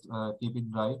and just keep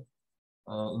it dry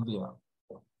in the air.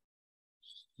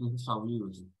 This is how we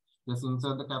use it. Just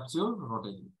insert the capsule,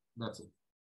 rotate it. That's it.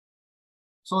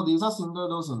 So these are single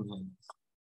dose inhalers.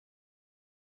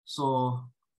 So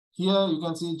here you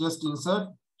can see just insert,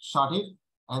 shut it,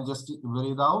 and just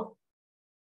breathe out.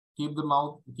 Keep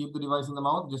the device in the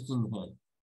mouth, just inhale.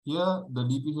 Here, the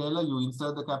deep inhaler, you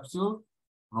insert the capsule,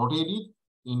 rotate it,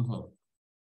 inhale.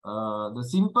 The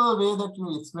simple way that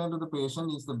you explain to the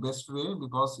patient is the best way,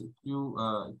 because if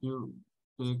you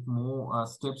take more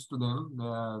steps to them,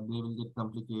 they will get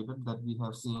complicated. That we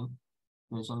have seen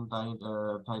patient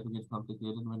try to get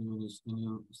complicated when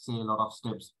you say a lot of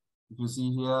steps. If you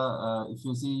see here, if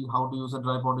you see how to use a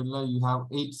dry powder inhaler, you have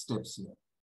 8 steps here.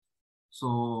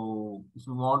 So if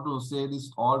you want to say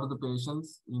this all to the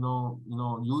patients,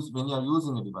 use when you are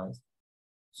using a device,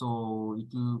 so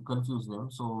it will confuse them.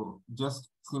 So just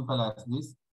simple as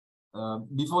this.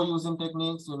 Before using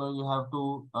techniques, you have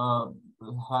to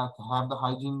have the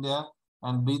hygiene there,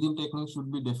 and breathing techniques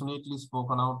should be definitely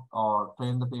spoken out or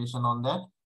train the patient on that,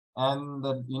 and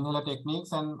the inhaler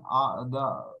techniques and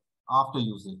the after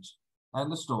usage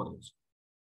and the storage.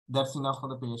 That's enough for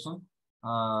the patient.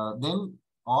 Then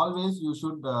always you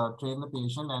should train the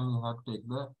patient, and you have to take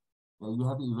the, you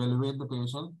have to evaluate the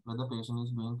patient whether the patient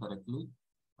is doing correctly.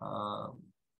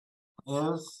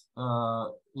 Else,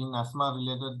 in asthma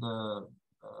related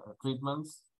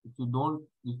treatments, if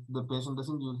the patient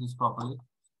doesn't use this properly,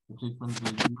 the treatment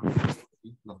will be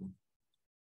nothing.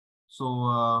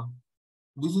 So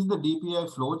this is the DPI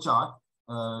flow chart.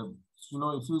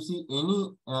 If you see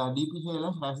any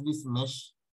DPI has this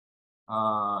mesh,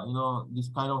 this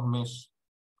kind of mesh.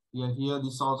 Here,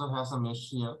 this also has a mesh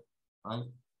here, right?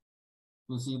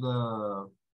 You see the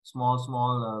small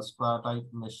square type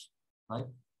mesh, right?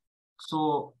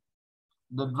 So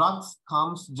the drugs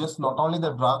comes just not only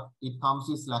the drug, it comes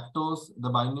with lactose, the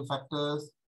binding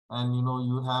factors, and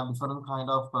you have different kind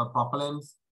of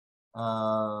propellants,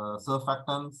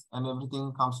 surfactants, and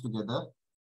everything comes together.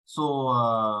 So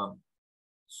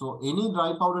any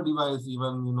dry powder device,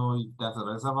 even it has a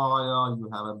reservoir, you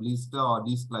have a blister or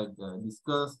disc like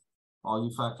discus, or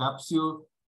if a capsule,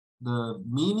 the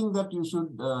meaning that you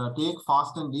should take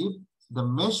fast and deep. The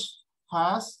mesh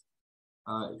has,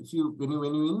 when you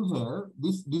inhale,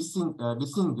 this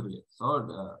disintegrates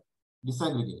or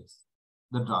disaggregates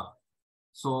the drug.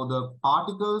 So the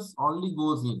particles only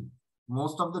goes in.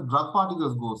 Most of the drug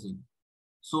particles goes in.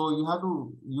 So you have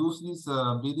to use these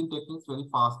breathing techniques very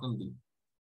fast and deep.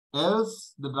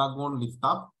 Else the drug won't lift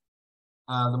up.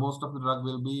 The most of the drug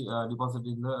will be deposited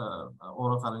in the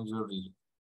oropharyngeal region.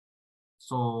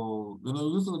 So when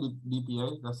you're using a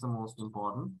DPI, that's the most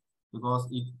important, because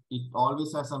it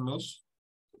always has a mesh.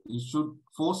 You should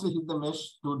forcefully hit the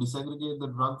mesh to disaggregate the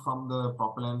drug from the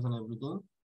propellants and everything.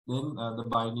 Then the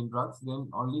binding drugs, then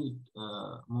only it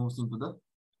moves into the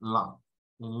lung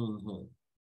when you inhale.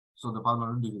 So the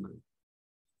pulmonary delivery.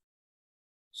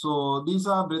 So these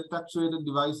are breath actuated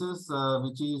devices,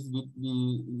 which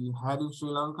we had in Sri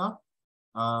Lanka.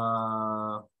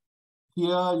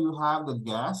 Here you have the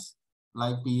gas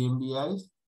like PMDIs,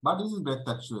 but this is breath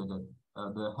actuated.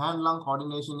 The hand-lung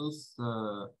coordination is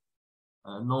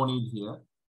no need here.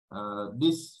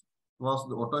 This was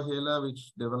the autohaler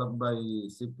which developed by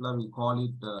Cipla. We call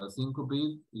it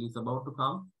Syncobreathe. It is about to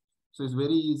come. So it's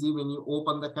very easy when you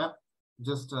open the cap.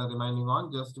 Just reminding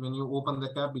on, just when you open the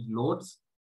cap, it loads.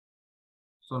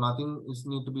 So nothing is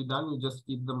need to be done. You just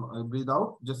keep them, breathe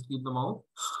out, just keep them out.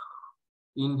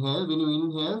 Inhale. When you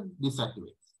inhale, this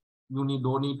activates. You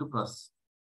don't need to press.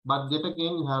 But yet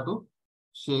again, you have to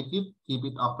shake it, keep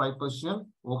it upright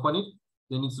position, open it,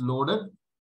 then it's loaded.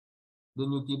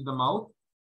 Then you keep them out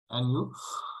and you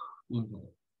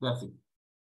inhale. That's it.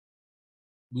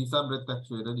 These are breath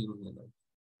actuated inhalers.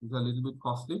 These are a little bit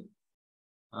costly.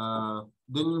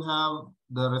 Then you have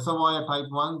the reservoir type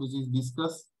 1, which is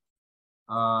discus,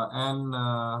 and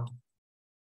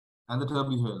the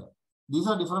turbuhaler. These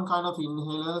are different kind of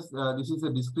inhalers. This is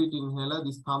a discrete inhaler.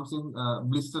 This comes in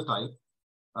blister type.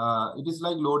 It is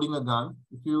like loading a gun.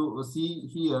 If you see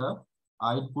here,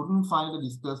 I couldn't find a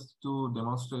discus to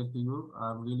demonstrate to you.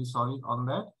 I'm really sorry on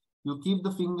that. You keep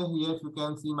the finger here. If you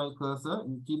can see my cursor,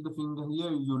 you keep the finger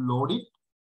here. You load it.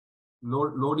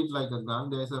 Load it like a gun.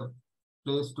 There's a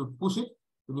place to push it.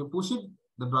 When you push it,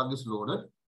 the drug is loaded.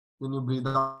 Then you breathe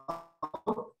out.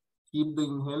 Keep the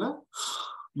inhaler.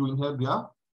 You inhale via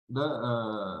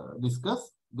the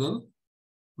discus. Then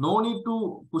no need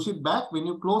to push it back. When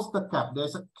you close the cap,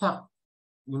 there's a cap.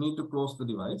 You need to close the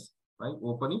device, right?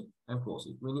 Open it and close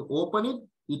it. When you open it,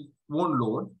 it won't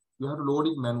load. You have to load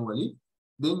it manually.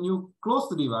 Then you close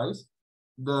the device.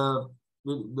 The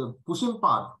pushing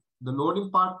part, the loading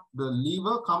part, the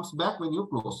lever comes back when you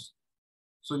close.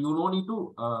 So you don't need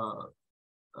to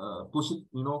push it,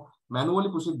 manually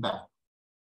push it back.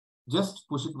 Just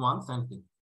push it once and hit.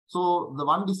 So the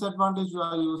one disadvantage you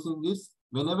are using this,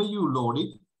 whenever you load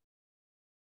it,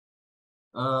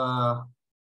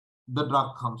 the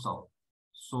drug comes out.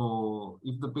 So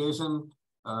if the patient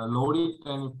load it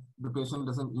and if the patient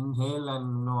doesn't inhale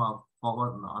and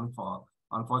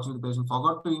unfortunately the patient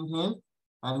forgot to inhale,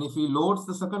 and if he loads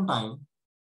the second time,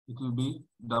 it will be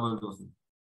double dosing.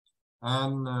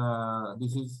 And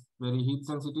this is very heat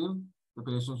sensitive. The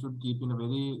patient should keep in a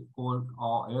very cold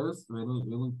or else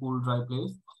very cool dry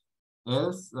place.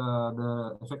 Else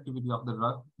the effectivity of the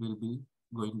drug will be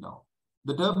going down.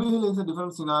 The turbuhaler is a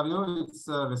different scenario. It's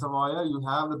a reservoir. You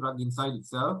have the drug inside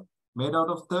itself, made out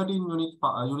of 13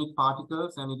 unique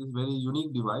particles, and it is very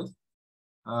unique device.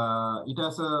 It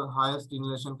has a highest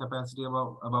inhalation capacity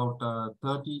about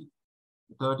 30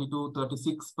 to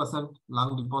 36%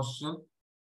 lung deposition.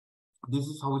 This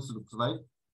is how it looks like.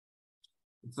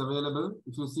 It's available.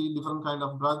 If you see different kind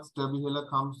of drugs, turbuhaler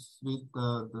comes with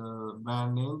the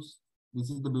brand names. This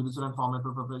is the budesonide format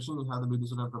preparation. We have the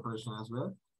budesonide preparation as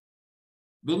well.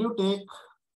 When you take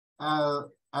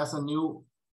as a new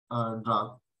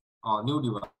drug or new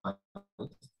device,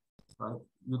 right?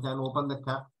 You can open the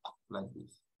cap like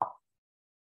this,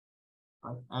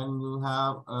 right? And you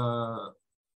have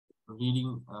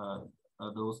reading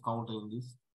dose counter in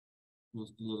this. You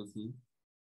clearly see.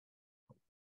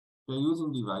 You're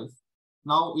using device.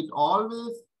 Now it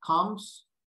always comes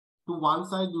to one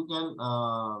side. You can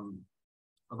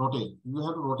rotate. You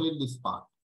have to rotate this part.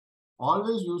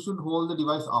 Always you should hold the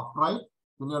device upright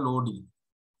when you're loading.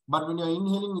 But when you're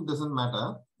inhaling, it doesn't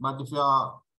matter. But if you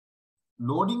are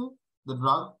loading the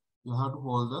drug, you have to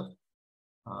hold the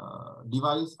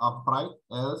device upright,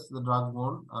 else the drug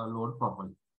won't load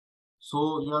properly.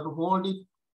 So you have to hold it.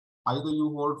 Either you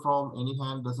hold from any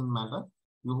hand, doesn't matter.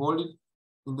 You hold it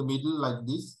in the middle like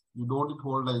this. You don't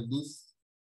hold like this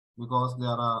because there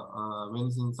are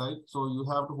vents inside. So you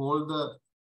have to hold the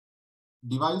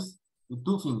device with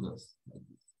 2 fingers like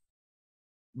this.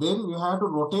 Then you have to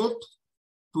rotate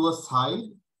to a side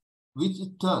which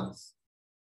it turns.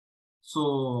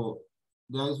 So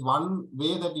there is one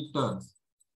way that it turns,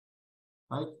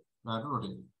 right? You have to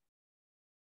rotate it.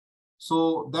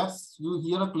 So that's, you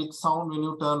hear a click sound when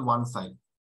you turn one side.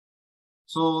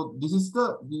 So this is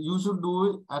you should do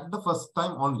it at the first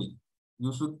time only.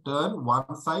 You should turn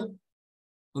one side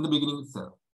in the beginning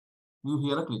itself. You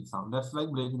hear a click sound. That's like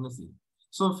breaking the seal.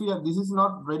 So if this is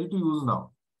not ready to use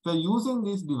now. If you're using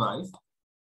this device,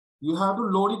 you have to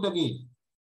load it again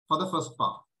for the first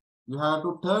part. You have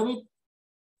to turn it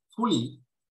fully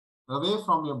away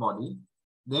from your body,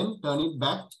 then turn it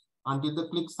back until the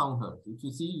click sound hurts. If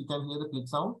you see, you can hear the click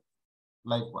sound.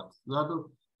 Likewise, you have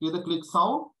to hear the click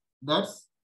sound. That's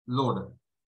loaded.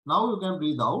 Now you can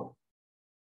breathe out.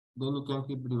 Then you can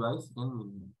keep the device.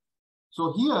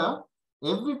 So here,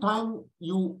 every time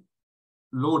you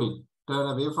load it, turn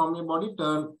away from your body,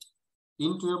 turn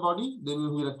into your body, then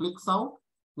you hear a click sound,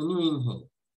 then you inhale.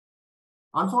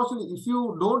 Unfortunately, if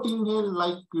you don't inhale,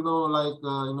 like, if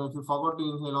you forgot to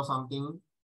inhale or something,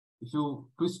 if you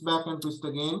twist back and twist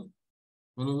again,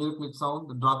 when you hear a click sound,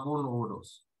 the drug won't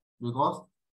overdose, because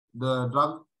the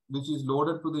drug which is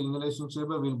loaded to the inhalation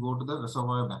chamber will go to the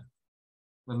reservoir bank.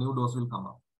 The new dose will come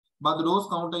out. But the dose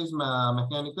counter is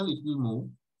mechanical, it will move.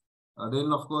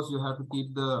 Then, of course, you have to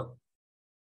keep the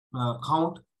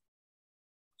count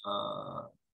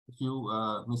if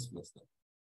you misplace them.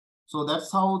 So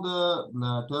that's how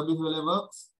the turbihuele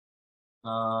works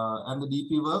and the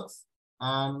DP works,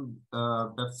 and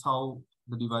that's how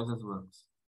the devices works.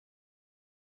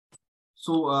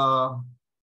 So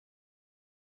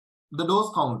the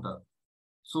dose counter.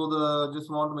 So just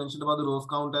want to mention about the dose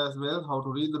counter as well, how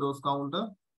to read the dose counter,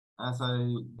 as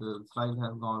the slide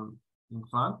has gone in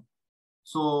front.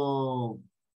 So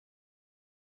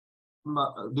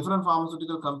different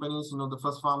pharmaceutical companies, the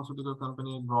first pharmaceutical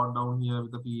company brought down here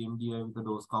with the PMDA with the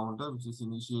dose counter, which is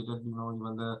initiated,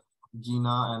 even the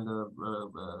GINA and the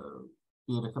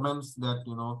it recommends that,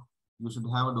 you should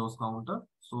have a dose counter.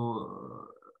 So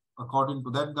according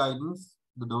to that guidance,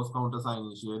 the dose counters are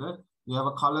initiated. You have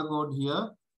a color code here.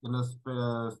 In a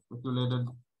speculated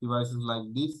devices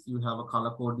like this, you have a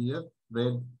color code here.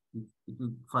 Red, if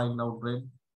you find out red,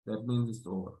 that means it's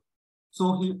over.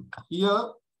 So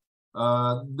here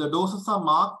the doses are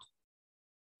marked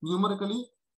numerically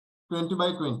 20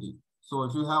 by 20. So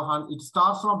if you have, it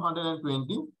starts from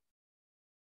 120.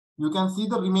 You can see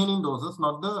the remaining doses,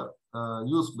 not the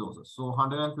used doses. So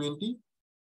 120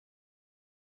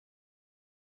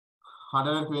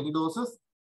 doses,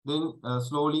 then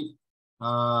slowly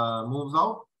moves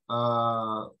out.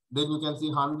 Then you can see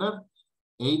 100,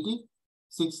 80,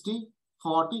 60,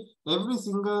 40. Every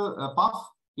single puff,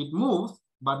 it moves,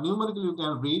 but numerically you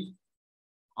can read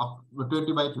of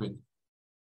 20 by 20.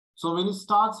 So when it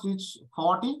starts reach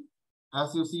 40,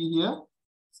 as you see here,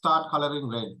 start coloring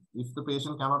red. If the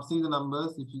patient cannot see the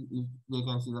numbers, if they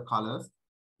can see the colors,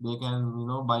 they can,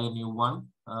 buy a new one.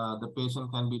 The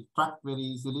patient can be tracked very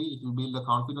easily. It will build the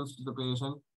confidence to the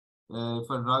patient. If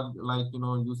a drug like,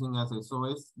 using as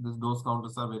SOS, these dose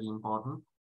counters are very important,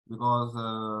 because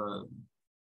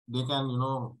they can,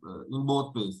 in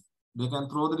both ways. They can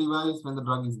throw the device when the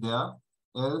drug is there,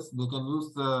 else they can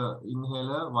use the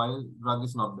inhaler while drug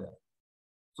is not there.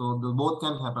 So both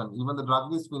can happen. Even the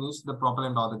drug is finished, the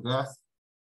propellant or the gas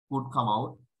could come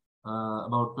out.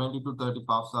 About 20 to 30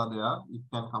 puffs are there. It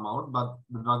can come out, but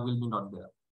the drug will be not there.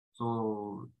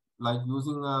 So like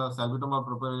using a salbutamol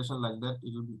preparation like that,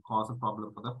 it will cause a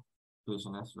problem for the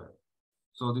patient as well.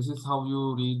 So this is how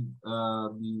you read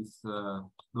these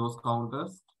dose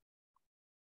counters.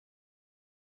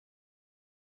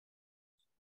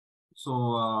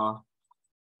 So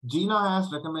GINA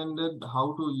has recommended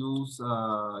how to use,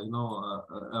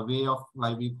 a way of,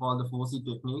 like we call the 4C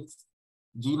techniques.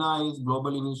 GINA is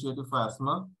Global Initiative for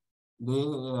Asthma. They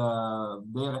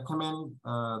recommend,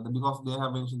 because they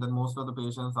have mentioned that most of the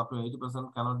patients, up to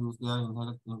 80%, cannot use their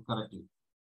inhaler incorrectly.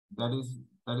 That is,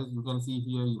 you can see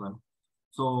here even.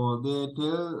 So they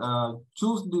tell,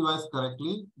 choose device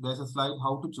correctly. There's a slide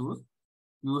how to choose.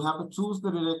 You have to choose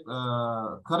the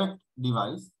correct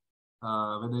device,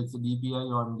 whether it's a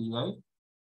DPI or MDI.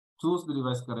 Choose the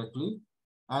device correctly,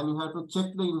 and you have to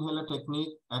check the inhaler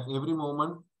technique at every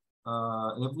moment,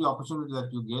 every opportunity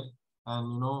that you get.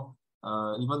 And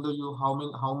even though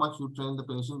how much you train the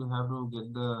patient, you have to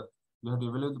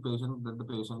evaluate the patient that the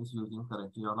patient is using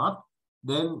correctly or not.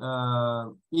 Then,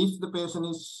 if the patient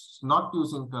is not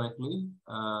using correctly,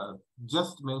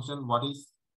 just mention what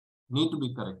is need to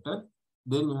be corrected.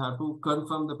 Then you have to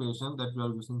confirm the patient that you are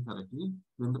using correctly.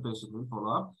 Then the patient will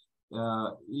follow up.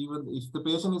 Even if the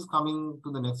patient is coming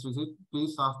to the next visit,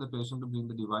 please ask the patient to bring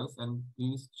the device and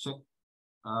please check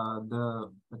the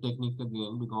technique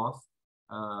again, because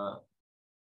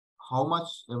how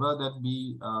much ever that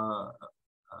we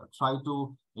try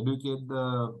to educate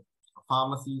the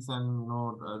pharmacies and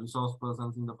resource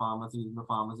persons in the pharmacies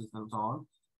and so on,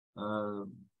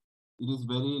 it is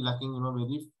very lacking.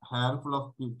 Very handful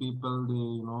of people,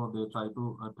 they try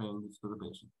to train this to the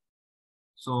patient.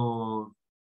 So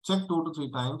check 2 to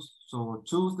 3 times. So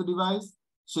choose the device,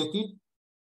 check it,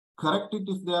 correct it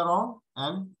if they are wrong,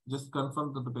 and just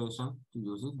confirm to the patient to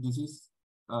use it. This is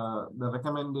the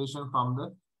recommendation from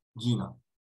the GINA.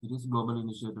 It is Global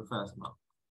Initiative for Asthma.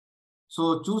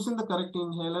 So choosing the correct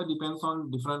inhaler depends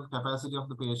on different capacity of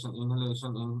the patient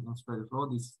inhalation in inspiratory flow.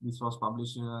 This was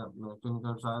published in a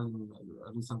clinical trial in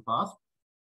recent past.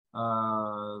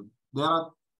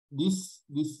 This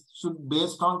should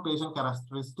based on patient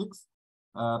characteristics.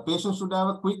 Patients should have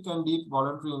a quick and deep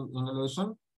voluntary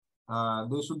inhalation.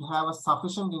 They should have a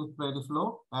sufficient inspiratory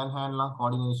flow and hand-lung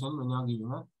coordination when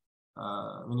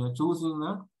you are choosing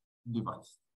a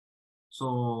device.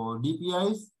 So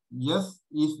DPIs, yes,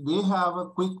 if they have a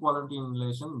quick voluntary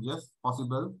inhalation, yes,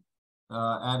 possible.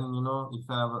 And if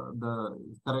you have the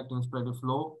correct inspiratory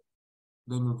flow,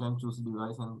 then you can choose a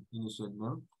device and initiate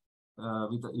them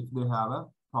if they have a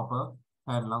proper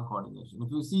hand-lung coordination.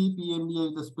 If you see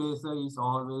PMDA, the spacer is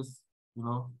always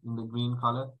in the green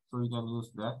color, so you can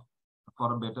use that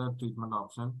for a better treatment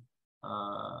option.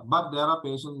 But there are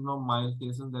patients, mild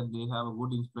cases that they have a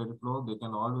good inspiratory flow, they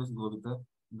can always go with the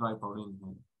dry powder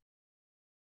inhaler.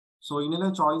 So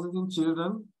inhaler choices in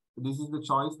children, this is the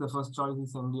choice. The first choice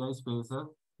is MDI spacer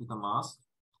with a mask.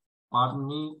 Pardon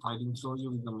me, I didn't show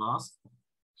you with the mask.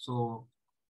 So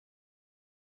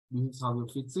this is how you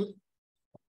fix it.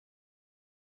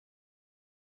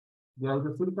 There is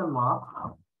a silicone mask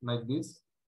like this.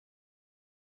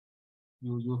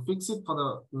 You fix it for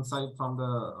the inside from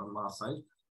the mask side.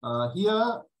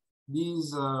 Here,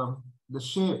 these the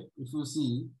shape, if you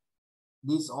see,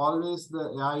 this always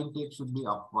the air intake should be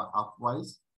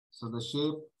upwise. So the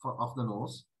shape of the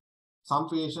nose. Some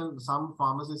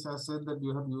pharmacists have said that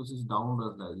you have to use this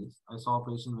downward like this. I saw a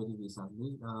patient very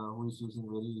recently who is using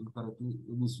very incorrectly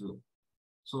in this way.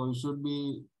 So it should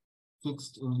be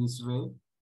fixed in this way.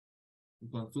 You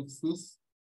can fix this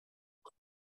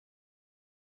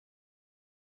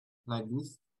like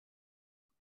this.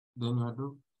 Then you have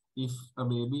to, if a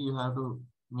baby, you have to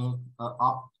make a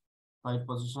upright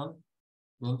position.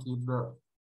 Then keep the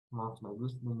mouth like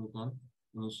this. Then you can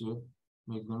initiate,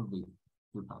 make them breathe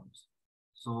 2 times.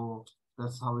 So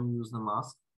that's how we use the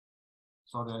mask.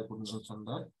 Sorry, I couldn't mention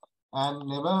that. And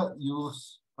never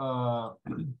use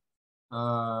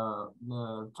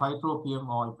tiotropium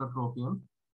or ipratropium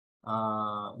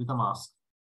with a mask,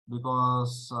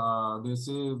 because they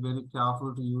say very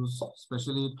careful to use,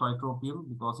 especially tiotropium,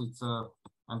 because it's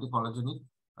anticholinergic.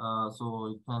 So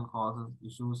it can cause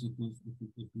issues if you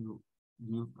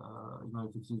give,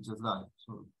 if it reaches that.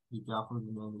 So be careful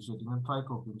when you're initiating a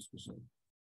tiotropium especially.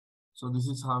 So this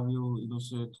is how you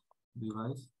initiate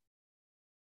device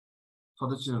for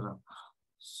the children.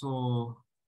 So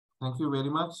thank you very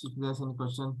much. If there's any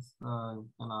questions, you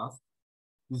can ask.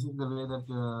 This is the way that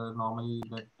normally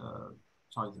get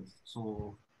choices.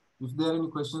 So if there are any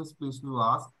questions, please do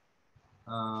ask.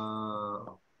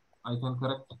 I can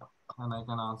correct and I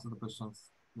can answer the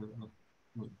questions.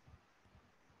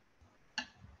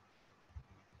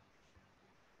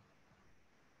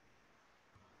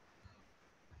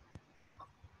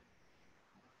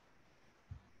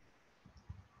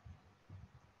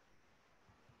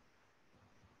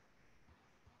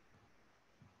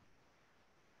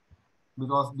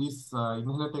 Because these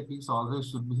inhaler techniques always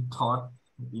should be taught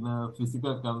in a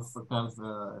physical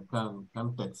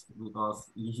context,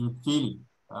 because you should feel it.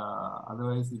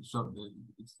 Otherwise, that's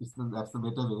the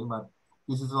better way. But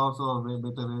this is also a way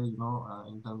better way,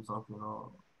 in terms of,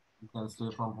 you can stay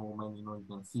from home and, you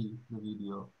can see the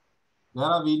video. There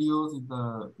are videos in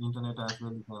the internet as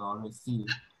well, you can always see.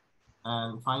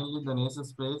 And finally, the nasal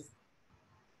sprays,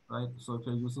 right? So if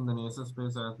you're using the nasal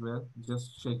sprays as well,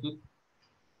 just check it,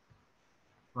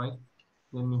 right?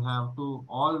 Then you have to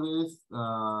always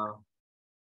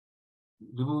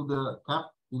remove the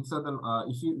cap, insert the,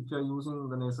 if you're using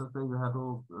the nasal spray, you have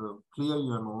to clear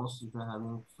your nose. If you're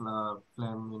having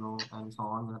phlegm, and so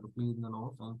on, you have to clean the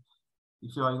nose. And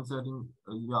if you are inserting,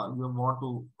 you want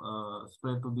to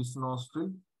spray to this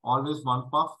nostril, always one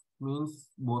puff means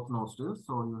both nostrils.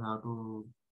 So you have to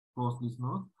close this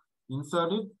nose,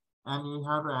 insert it, and you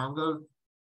have to angle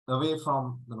away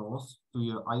from the nose to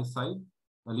your eyesight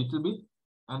a little bit,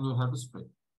 and you have to spray.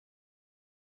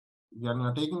 When you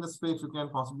are taking the spray, you can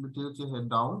possibly tilt your head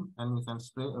down and you can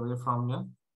spray away from your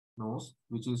nose,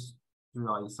 which is to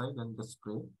your eyesight, and just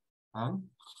spray. And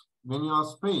when you are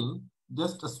spraying,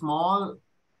 just a small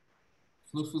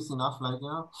sniff is enough,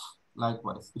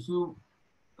 likewise. If you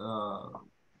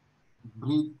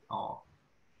breathe or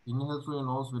inhale through your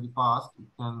nose very fast, it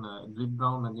can drip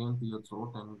down again to your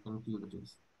throat and you can feel the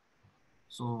taste.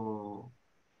 So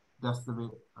that's the way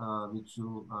which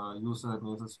you use a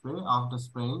nasal spray. After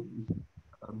spraying,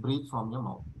 breathe from your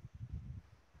mouth.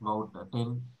 About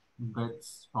 10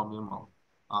 breaths from your mouth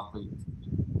after you.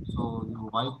 So you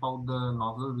wipe out the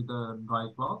nozzle with a dry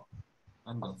cloth,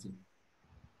 and that's it.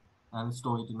 And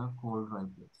store it in a cold, dry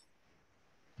place.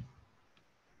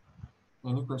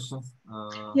 Any questions?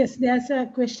 Yes, there's a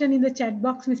question in the chat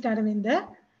box, Mr. Aravinda.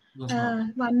 Yes,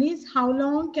 one is, how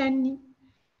long can you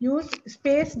use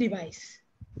space device?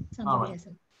 Somebody has a...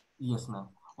 Yes, ma'am.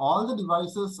 All the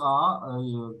devices are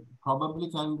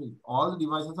all the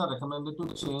devices are recommended to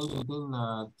change within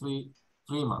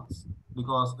 3 months,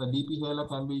 because a DP inhaler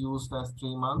can be used as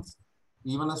 3 months.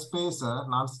 Even a spacer,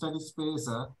 non-static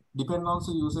spacer, depends on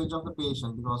the usage of the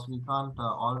patient, because we can't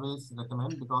always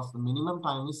recommend, because the minimum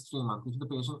time is 3 months. If the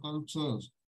patient can change,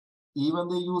 even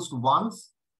they used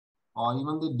once, or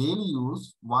even the daily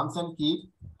use once and keep,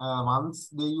 once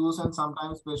they use, and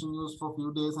sometimes patient use for a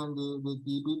few days and they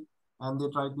keep it and they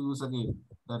try to use again.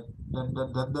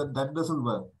 That doesn't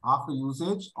work. After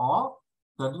usage or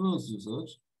continuous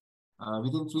usage,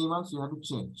 within 3 months, you have to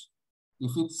change.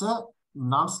 If it's a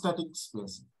non-static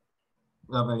spacer,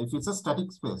 if it's a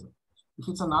static spacer, if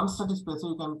it's a non-static spacer,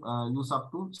 you can use up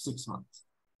to 6 months.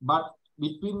 But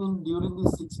during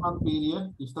this 6-month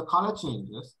period, if the color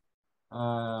changes,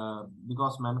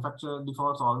 because manufacturer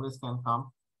defaults always can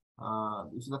come.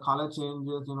 If the color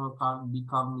changes, can't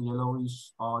become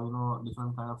yellowish, or,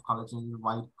 different kind of color changes,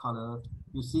 white color,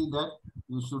 you see that,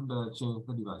 you should change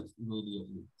the device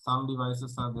immediately. Some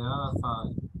devices are there,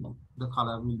 the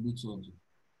color will be changing.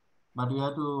 But you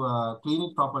have to clean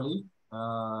it properly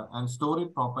and store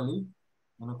it properly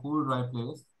in a cool, dry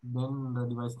place. Then the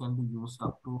device can be used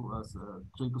up to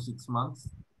 3 to 6 months.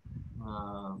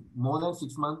 More than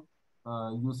 6 months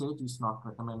usage is not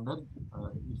recommended.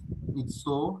 If it's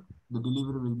so, the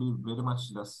delivery will be very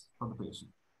much less for the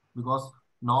patient, because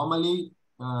normally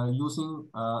using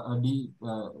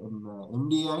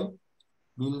MDI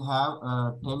will have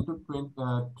 10 to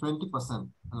 20%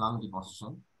 lung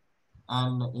deposition,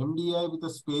 and MDI with a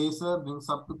spacer brings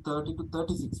up to 30 to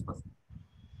 36%.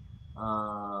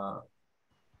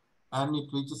 And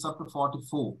it reaches up to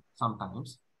 44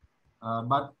 sometimes.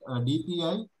 But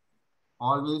DPI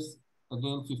always,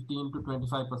 again, 15 to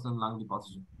 25% lung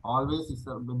deposition. Always is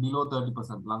below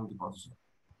 30% lung deposition.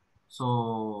 So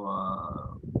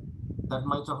that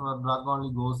much of a drug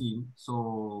only goes in.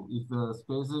 So if the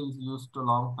spacer is used a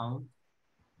long time,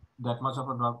 that much of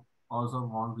a drug also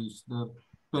won't reach the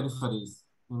peripheries.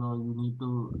 You need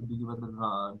to deliver the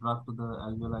drug to the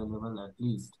alveoli level at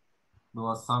least.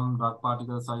 Because some drug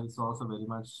particle size is also very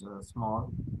much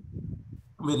small,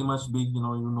 very much big.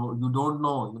 You don't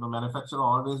know. Manufacturer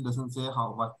always doesn't say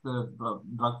what the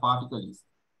drug particle is.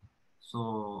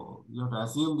 So you have to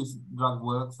assume this drug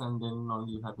works, and then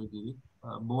only you have to give it.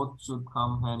 Both should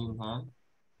come hand in hand.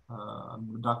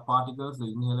 Drug particles, the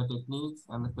inhaler techniques,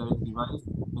 and the correct device.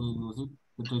 When you use it,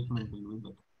 the treatment will be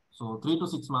better. So 3 to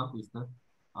 6 months is the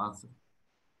answer.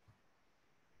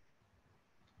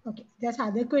 Okay, there's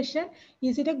other question.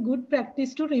 Is it a good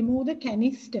practice to remove the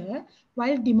canister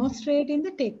while demonstrating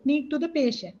the technique to the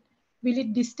patient? Will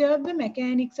it disturb the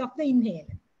mechanics of the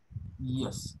inhaler?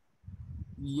 Yes.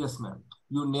 Yes, ma'am.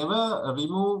 You never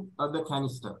remove the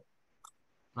canister.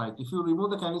 Right. If you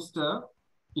remove the canister,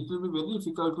 it will be very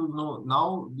difficult to know.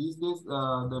 Now, these days,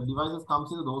 the devices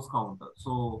comes in the dose counter.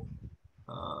 So,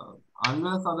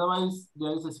 unless otherwise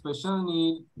there is a special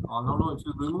need, or no, if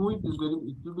you remove it,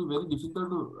 it will be very difficult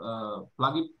to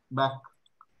plug it back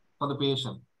for the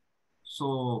patient.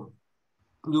 So,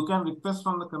 you can request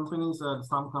from the companies,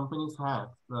 some companies have,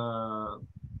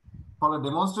 for a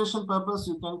demonstration purpose,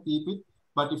 you can keep it.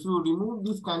 But if you remove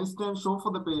this canister and show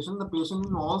for the patient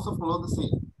will also follow the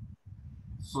same.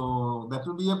 So that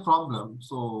will be a problem.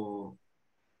 So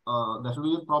that will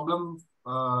be a problem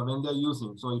when they're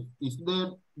using. So if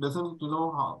they doesn't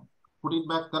how put it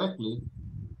back correctly,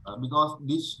 because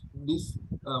this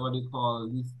what do you call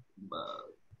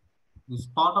this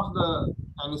part of the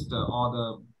canister or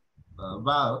the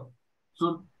valve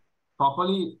should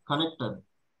properly connected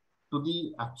to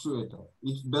the actuator.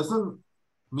 If doesn't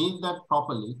meet that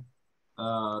properly,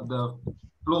 the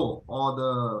flow or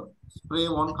the spray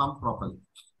won't come properly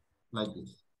like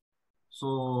this.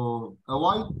 So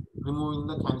avoid removing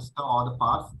the canister or the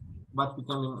parts, but we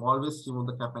can always remove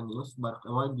the cap and use, but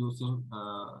avoid using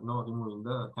removing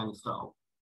the canister out.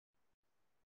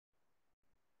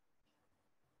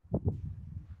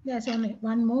 There's only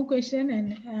one more question,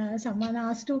 and someone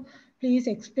asked to please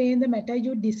explain the matter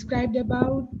you described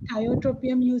about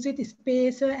tiotropium usage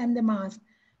spacer and the mask,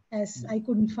 as I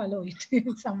couldn't follow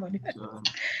it. Someone. Sure.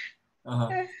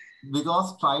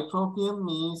 Because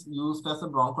tiotropium is used as a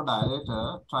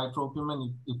bronchodilator, tiotropium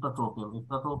and ipratropium.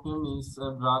 Ipratropium is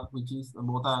a drug which is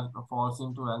both falls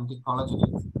into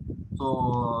anticholinergics.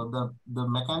 So the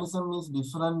mechanism is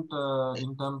different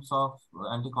in terms of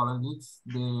anticholinergics.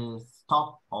 They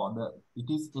stop it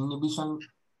is inhibition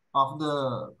of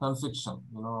the constriction,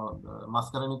 the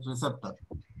muscarinic receptor.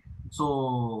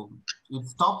 So it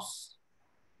stops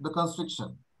the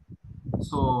constriction.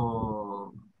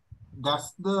 So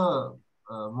that's the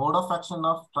mode of action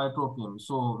of tiotropium.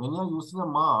 So when you're using a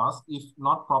mask, if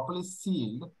not properly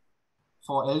sealed,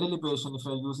 for elderly patient, if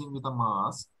you're using with a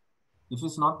mask, if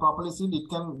it's not properly sealed,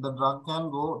 the drug can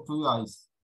go to your eyes.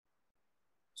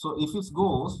 So if it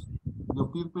goes, your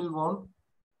pupil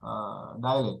won't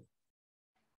dilate.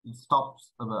 It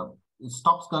stops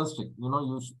constrict.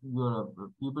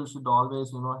 Your pupil should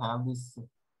always have this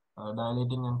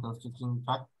dilating and constricting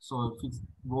fact. So if it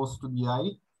goes to the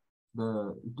eye,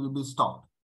 it will be stopped,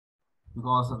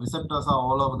 because the receptors are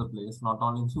all over the place, not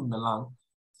only in the lung.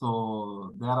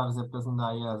 So there are receptors in the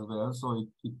eye as well. So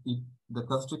the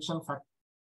constriction fact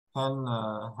can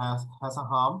has a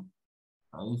harm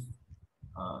if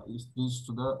it reaches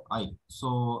to the eye.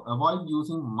 So avoid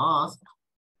using mask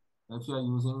if you are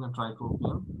using a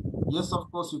tiotropium. Yes, of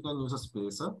course you can use a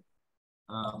spacer,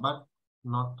 but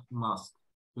not mask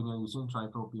when you are using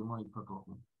tiotropium or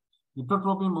ipratropium.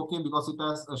 Ipratropium, okay, because it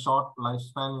has a short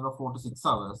lifespan, 4 to 6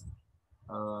 hours.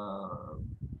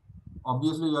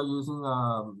 Obviously, you are using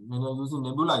when you are using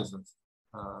nebulizers.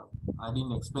 I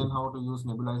didn't explain how to use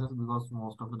nebulizers because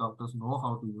most of the doctors know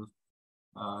how to use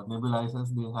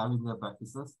nebulizers. They have in their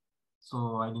practices,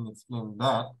 so I didn't explain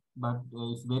that. But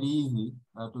it's very easy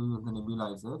to use the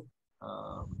nebulizer.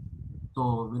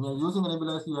 So when you're using a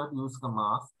nebulizer, you have to use the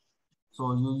mask.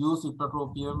 So you use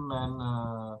ipratropium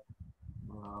and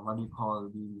what do you call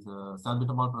these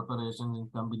salbutamol preparation in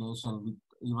combination with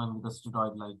even with a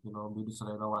steroid like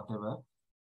budesonide or whatever.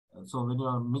 So when you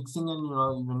are mixing and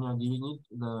when you are giving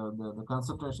it, the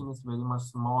concentration is very much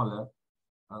smaller.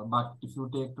 But if you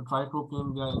take the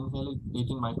tiotropium, we are inhaling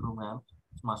 18 micrograms.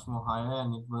 It's much more higher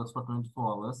and it works for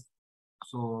 24 hours.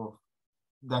 So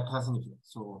that has an effect.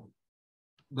 So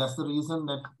that's the reason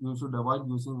that you should avoid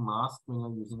using mask when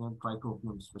you're using a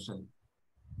tiotropium especially.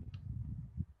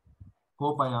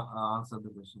 Hope I answered the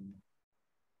question.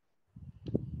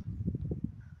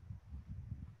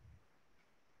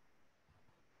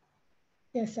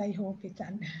 Yes, I hope it's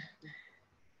done.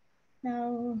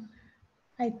 Now,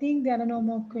 I think there are no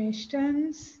more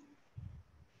questions.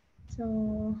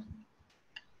 So,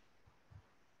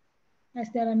 as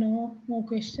there are no more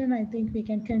questions, I think we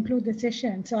can conclude the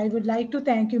session. So I would like to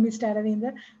thank you, Mr.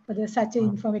 Aravinda, for such an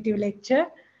informative lecture.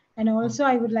 And also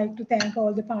I would like to thank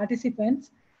all the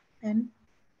participants, and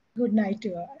good night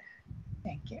to all.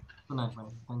 Thank you. Good night, ma'am.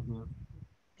 Thank you.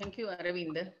 Thank you,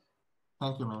 Aravinda.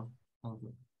 Thank you, ma'am. Thank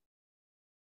you.